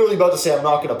was literally about to say I'm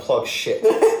not going to plug shit.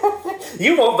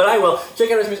 You won't, but I will.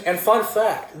 Check out his music. And fun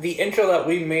fact, the intro that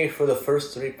we made for the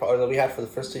first three, or that we had for the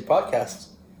first 3 podcasts,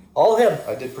 all him.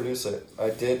 I did produce it.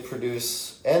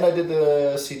 And I did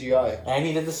the CGI. And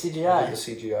he did the CGI. I did the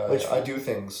CGI. Which I do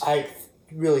things. I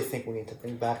really think we need to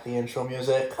bring back the intro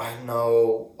music. I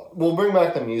know. We'll bring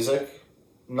back the music.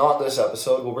 Not this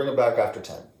episode. We'll bring it back after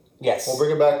 10. Yes. We'll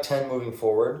bring it back 10 moving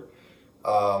forward.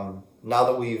 Now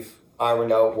that we've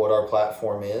ironed out what our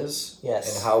platform is.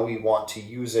 Yes. And how we want to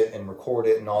use it and record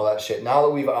it and all that shit. Now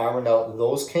that we've ironed out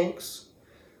those kinks,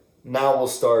 now we'll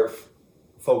start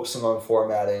focusing on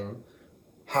formatting,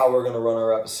 how we're going to run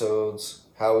our episodes,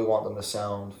 how we want them to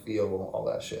sound, feel, all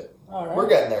that shit. All right. We're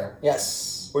getting there.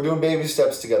 Yes. We're doing baby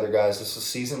steps together, guys. This is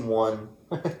season 1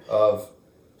 of...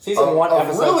 Season 1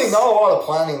 episodes. Really not a lot of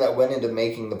planning that went into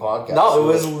making the podcast. No, it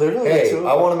was literally hey,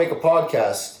 I want to make a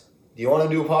podcast. Do you want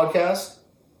to do a podcast?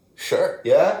 Sure.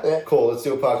 Yeah? Cool, let's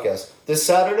do a podcast. This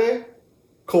Saturday?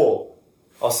 Cool.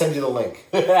 I'll send you the link.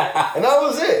 And that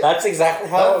was it. That's exactly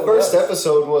how that first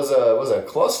episode was a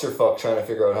clusterfuck trying to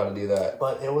figure out how to do that.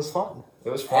 But it was fun.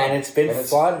 It was fun. And it's been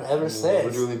fun ever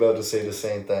since. We're really about to say the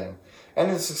same thing.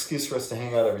 And it's an excuse for us to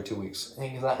hang out every 2 weeks. I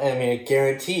mean, it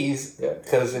guarantees,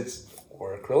 because it's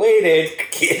work-related.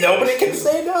 Nobody can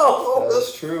say no.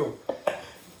 That's true.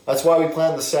 That's why we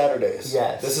plan the Saturdays.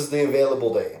 Yes. This is the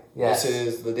available day. Yes. This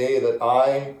is the day that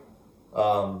I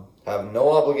have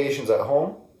no obligations at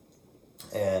home.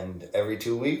 And every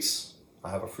 2 weeks,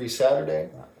 I have a free Saturday.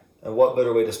 And what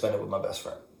better way to spend it with my best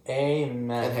friend?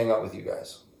 Amen. And hang out with you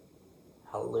guys.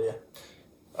 Hallelujah.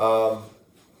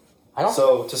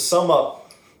 So, to sum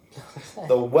up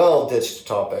the well-ditched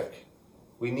topic,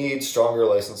 we need stronger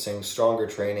licensing, stronger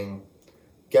training,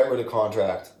 get rid of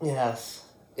contract. Yes.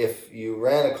 If you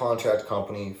ran a contract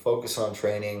company, focus on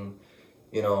training.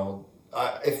 You know,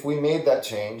 if we made that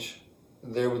change,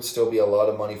 there would still be a lot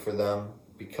of money for them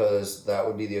because that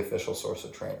would be the official source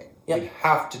of training. Yep. We'd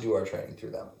have to do our training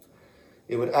through them.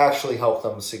 It would actually help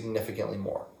them significantly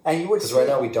more. And you would because right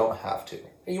now we don't have to.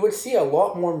 And you would see a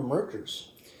lot more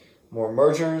mergers. More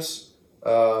mergers,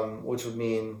 which would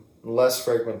mean less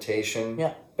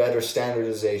fragmentation, better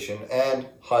standardization, and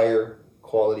higher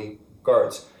quality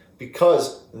guards.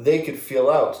 Because they could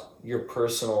feel out your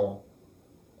personal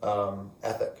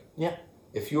ethic. Yeah.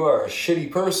 If you are a shitty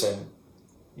person,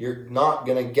 you're not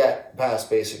going to get past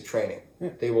basic training. Yeah.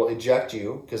 They will eject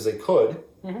you, because they could,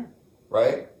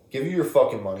 right? Give you your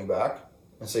fucking money back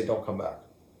and say, don't come back.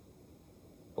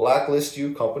 Blacklist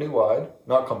you company-wide,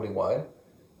 not company-wide,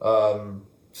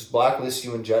 just blacklist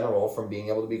you in general from being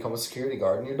able to become a security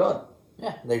guard, and you're done.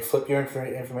 Yeah, they flip your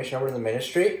information over to the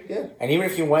ministry. Yeah. And even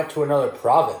if you went to another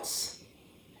province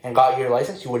and got your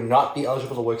license, you would not be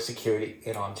eligible to work security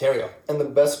in Ontario. And the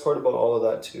best part about all of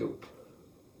that too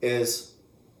is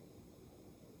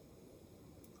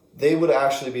they would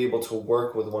actually be able to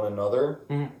work with one another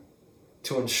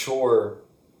to ensure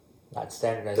that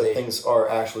standardization. That things are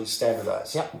actually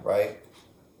standardized. Yeah. Right?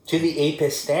 To the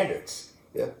APIS standards.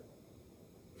 Yeah.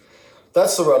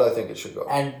 That's the route I think it should go.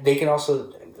 And they can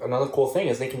also, another cool thing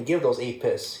is they can give those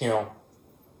APIS,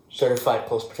 certified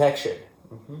close protection,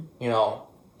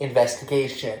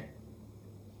 investigation,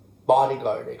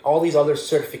 bodyguarding, all these other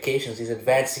certifications, these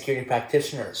advanced security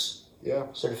practitioners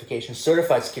certifications,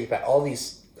 certified security, all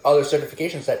these other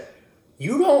certifications that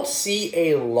you don't see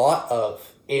a lot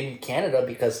of in Canada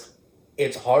because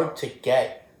it's hard to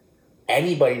get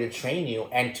anybody to train you,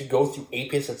 and to go through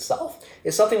APIS itself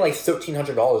is something like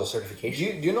 $1,300 a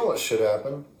certification. Do you know what should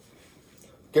happen?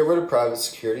 Get rid of private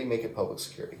security, make it public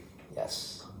security.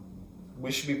 Yes.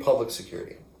 We should be public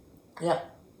security. Yeah.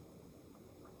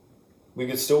 We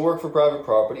could still work for private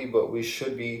property, but we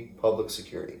should be public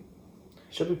security.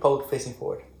 Should be public facing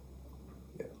forward.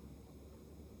 Yeah.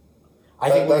 I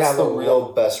think that's the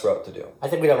real best route to do. I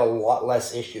think we'd have a lot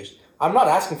less issues. I'm not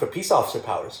asking for peace officer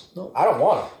powers. No. I don't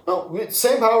want them. No,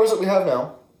 same powers that we have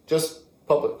now, just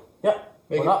public. Yeah.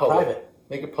 Make it not public. Private.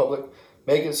 Make it public.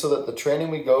 Make it so that the training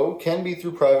we go can be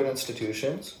through private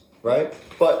institutions, right?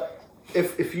 But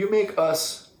if you make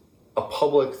us a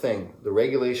public thing, the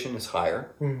regulation is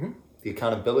higher, the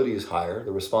accountability is higher,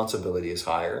 the responsibility is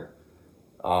higher,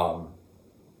 and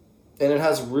it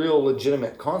has real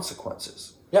legitimate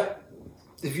consequences. Yeah.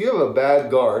 If you have a bad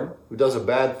guard who does a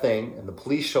bad thing and the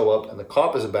police show up and the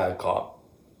cop is a bad cop,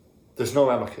 there's no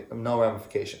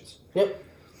ramifications. Yep.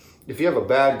 If you have a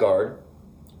bad guard,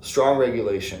 strong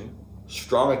regulation,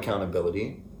 strong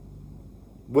accountability,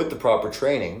 with the proper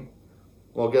training,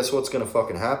 well, guess what's going to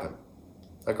fucking happen?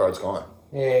 That guard's gone.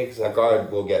 Exactly. That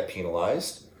guard will get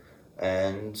penalized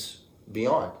and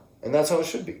beyond. And that's how it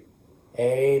should be.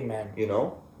 Amen.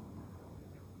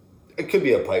 It could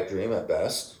be a pipe dream at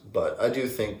best, but I do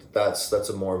think that's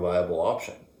a more viable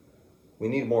option. We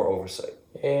need more oversight.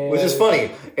 Which is funny.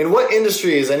 In what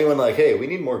industry is anyone like, hey, we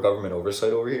need more government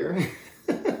oversight over here?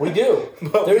 We do.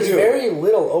 There's very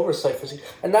little oversight for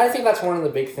security. And I think that's one of the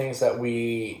big things that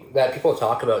people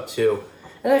talk about too.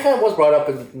 And that kind of was brought up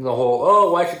in the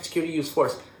whole, why should security use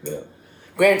force? Yeah.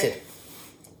 Granted,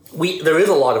 there is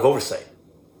a lot of oversight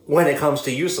when it comes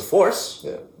to use of force.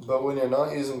 Yeah. But when you're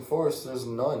not using force, there's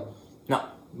none. No.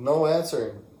 No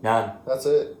answering. None. That's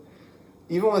it.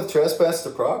 Even with Trespass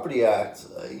to Property Act,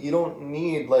 you don't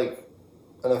need an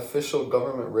official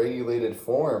government regulated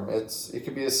form. It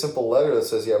could be a simple letter that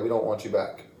says, we don't want you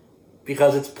back.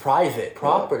 Because it's private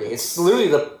property. Yeah, it's literally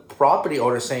the property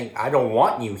owner saying, I don't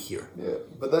want you here. Yeah,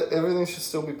 but everything should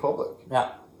still be public.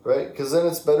 Yeah. Right? Because then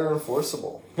it's better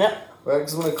enforceable. Yeah. Right?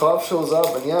 Because when a cop shows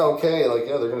up and,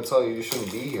 they're going to tell you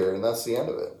shouldn't be here, and that's the end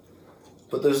of it.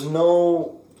 But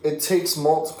it takes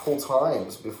multiple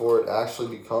times before it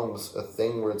actually becomes a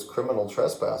thing where it's criminal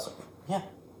trespassing. Yeah.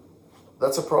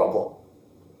 That's a problem.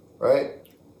 Right?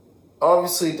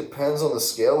 Obviously, it depends on the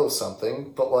scale of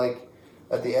something, but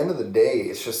at the end of the day,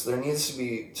 it's just there needs to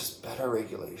be just better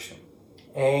regulation.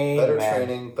 Amen. Better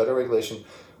training, better regulation.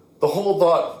 The whole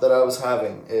thought that I was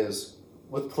having is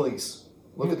with police,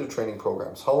 look at their training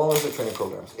programs. How long is their training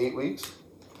programs? 8 weeks?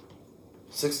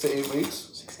 6 to 8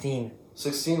 weeks? 16.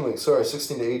 16 weeks. Sorry,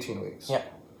 16 to 18 weeks. Yeah.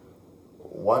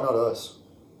 Why not us?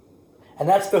 And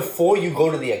that's before you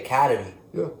go to the academy.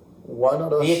 Yeah. Why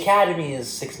not us? The academy is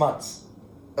 6 months.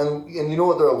 And you know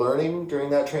what they're learning during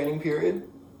that training period?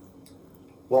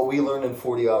 What we learn in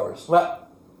 40 hours. Well,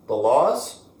 the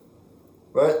laws,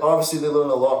 right? Obviously, they learn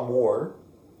a lot more,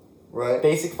 right?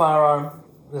 Basic firearm,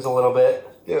 there's a little bit.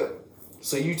 Yeah.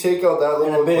 So you take out that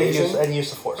little equation. And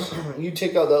use of force. You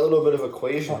take out that little bit of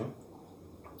equation.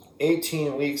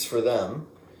 18 weeks for them.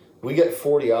 We get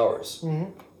 40 hours.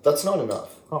 Mm-hmm. That's not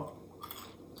enough. Oh.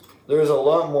 There's a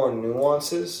lot more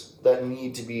nuances that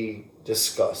need to be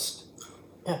discussed.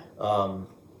 Yeah.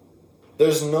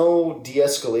 There's no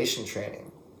de-escalation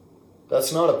training.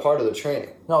 That's not a part of the training.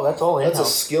 No, that's all in-house. That's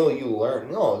a skill you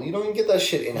learn. No, you don't even get that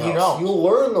shit in-house. You don't. You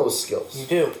learn those skills. You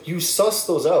do. You suss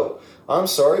those out. I'm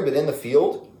sorry, but in the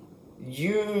field,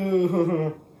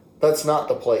 that's not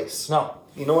the place. No.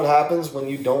 You know what happens when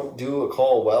you don't do a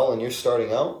call well and you're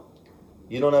starting out?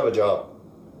 You don't have a job.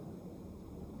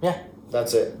 Yeah.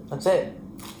 That's it. That's it.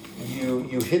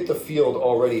 You hit the field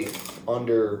already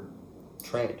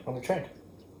under-trained. Under-trained.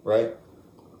 Right?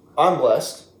 I'm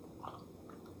blessed.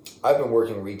 I've been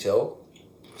working retail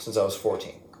since I was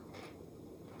 14.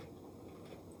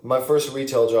 My first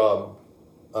retail job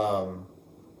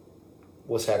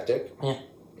was hectic. Yeah.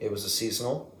 It was a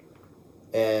seasonal,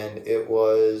 and it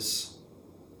was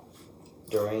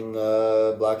during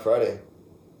Black Friday,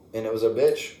 and it was a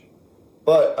bitch.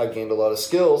 But I gained a lot of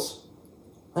skills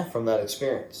from that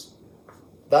experience.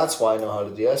 That's why I know how to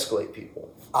de-escalate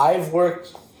people. I used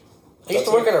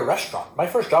to work at a restaurant. My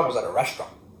first job was at a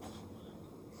restaurant.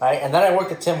 Right? And then I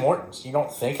worked at Tim Hortons. You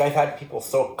don't think I've had people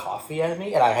throw coffee at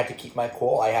me and I had to keep my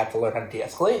cool? I had to learn how to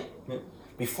de-escalate. Yeah.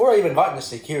 Before I even got into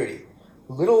security,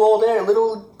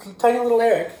 tiny little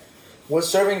Eric was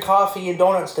serving coffee and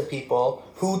donuts to people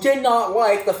who did not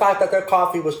like the fact that their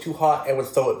coffee was too hot and would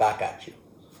throw it back at you.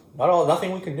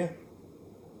 Nothing we can do.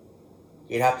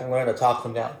 You'd have to learn to talk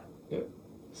them down. Yeah.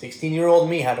 16-year-old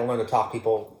me had to learn to talk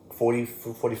people 40,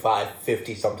 45,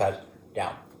 50 sometimes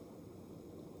down.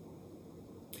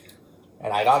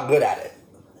 And I got good at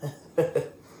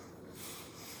it.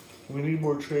 We need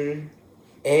more training.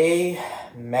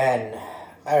 Amen.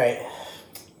 All right.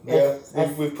 Yeah,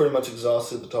 we've pretty much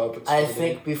exhausted the topics. I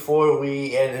think before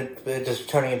we end it just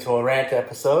turning into a rant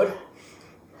episode,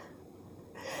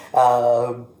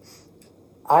 I'm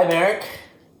Eric.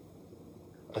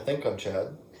 I think I'm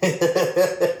Chad.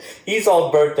 He's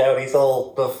all burnt out. He's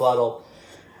all befuddled.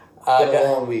 Been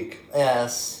a long week.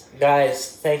 Yes.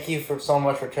 Guys, thank you so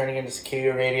much for turning into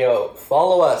Security Radio.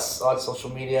 Follow us on social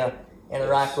media.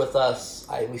 Interact with us.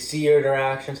 We see your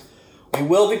interactions. We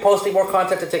will be posting more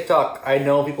content to TikTok. I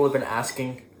know people have been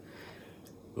asking.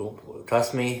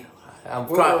 Trust me. I'm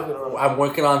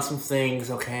working on some things,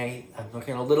 okay? I'm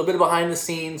working a little bit behind the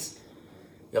scenes.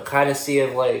 You'll kind of see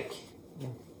of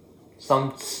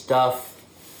some stuff.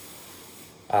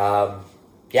 Yeah.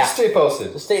 Just stay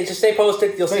posted. Just stay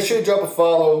posted. Make sure you drop a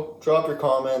follow, drop your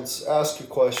comments, ask your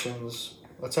questions.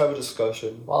 Let's have a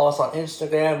discussion. Follow us on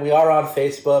Instagram. We are on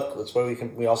Facebook. That's where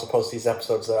we also post these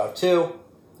episodes there too.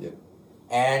 Yep.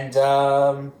 And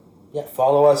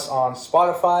follow us on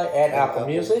Spotify and Apple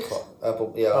Music.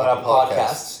 Apple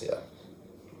Podcasts. Yeah.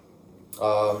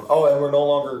 And we're no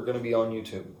longer going to be on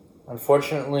YouTube.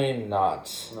 Unfortunately,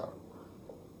 not. No.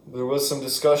 There was some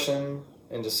discussion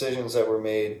and decisions that were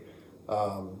made.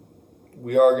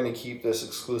 We are going to keep this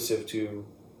exclusive to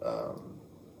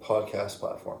podcast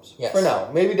platforms. Yes. For now.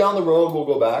 Maybe down the road we'll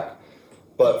go back.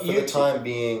 But for the time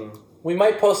being... We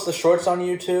might post the shorts on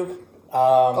YouTube.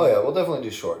 We'll definitely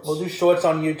do shorts. We'll do shorts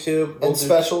on YouTube. And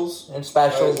specials. And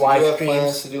specials, right? live streams. We have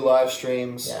plans to do live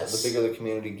streams. Yes. The bigger the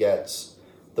community gets,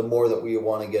 the more that we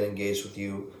want to get engaged with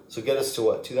you. So get us to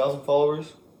what, 2,000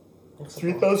 followers?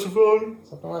 3,000 followers?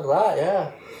 Something like that,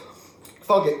 yeah.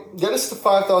 Fuck it. Get us to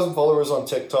 5,000 followers on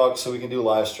TikTok so we can do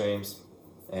live streams.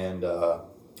 And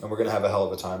we're going to have a hell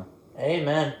of a time.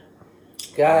 Amen.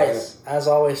 Guys, as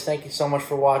always, thank you so much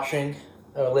for watching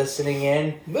or listening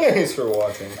in. Thanks for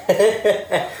watching.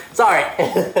 Sorry.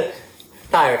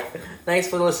 Tired. Thanks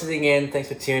for listening in. Thanks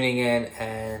for tuning in.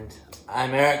 And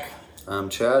I'm Eric. I'm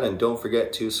Chad. And don't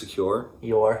forget to secure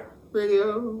your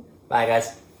radio. Bye,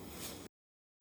 guys.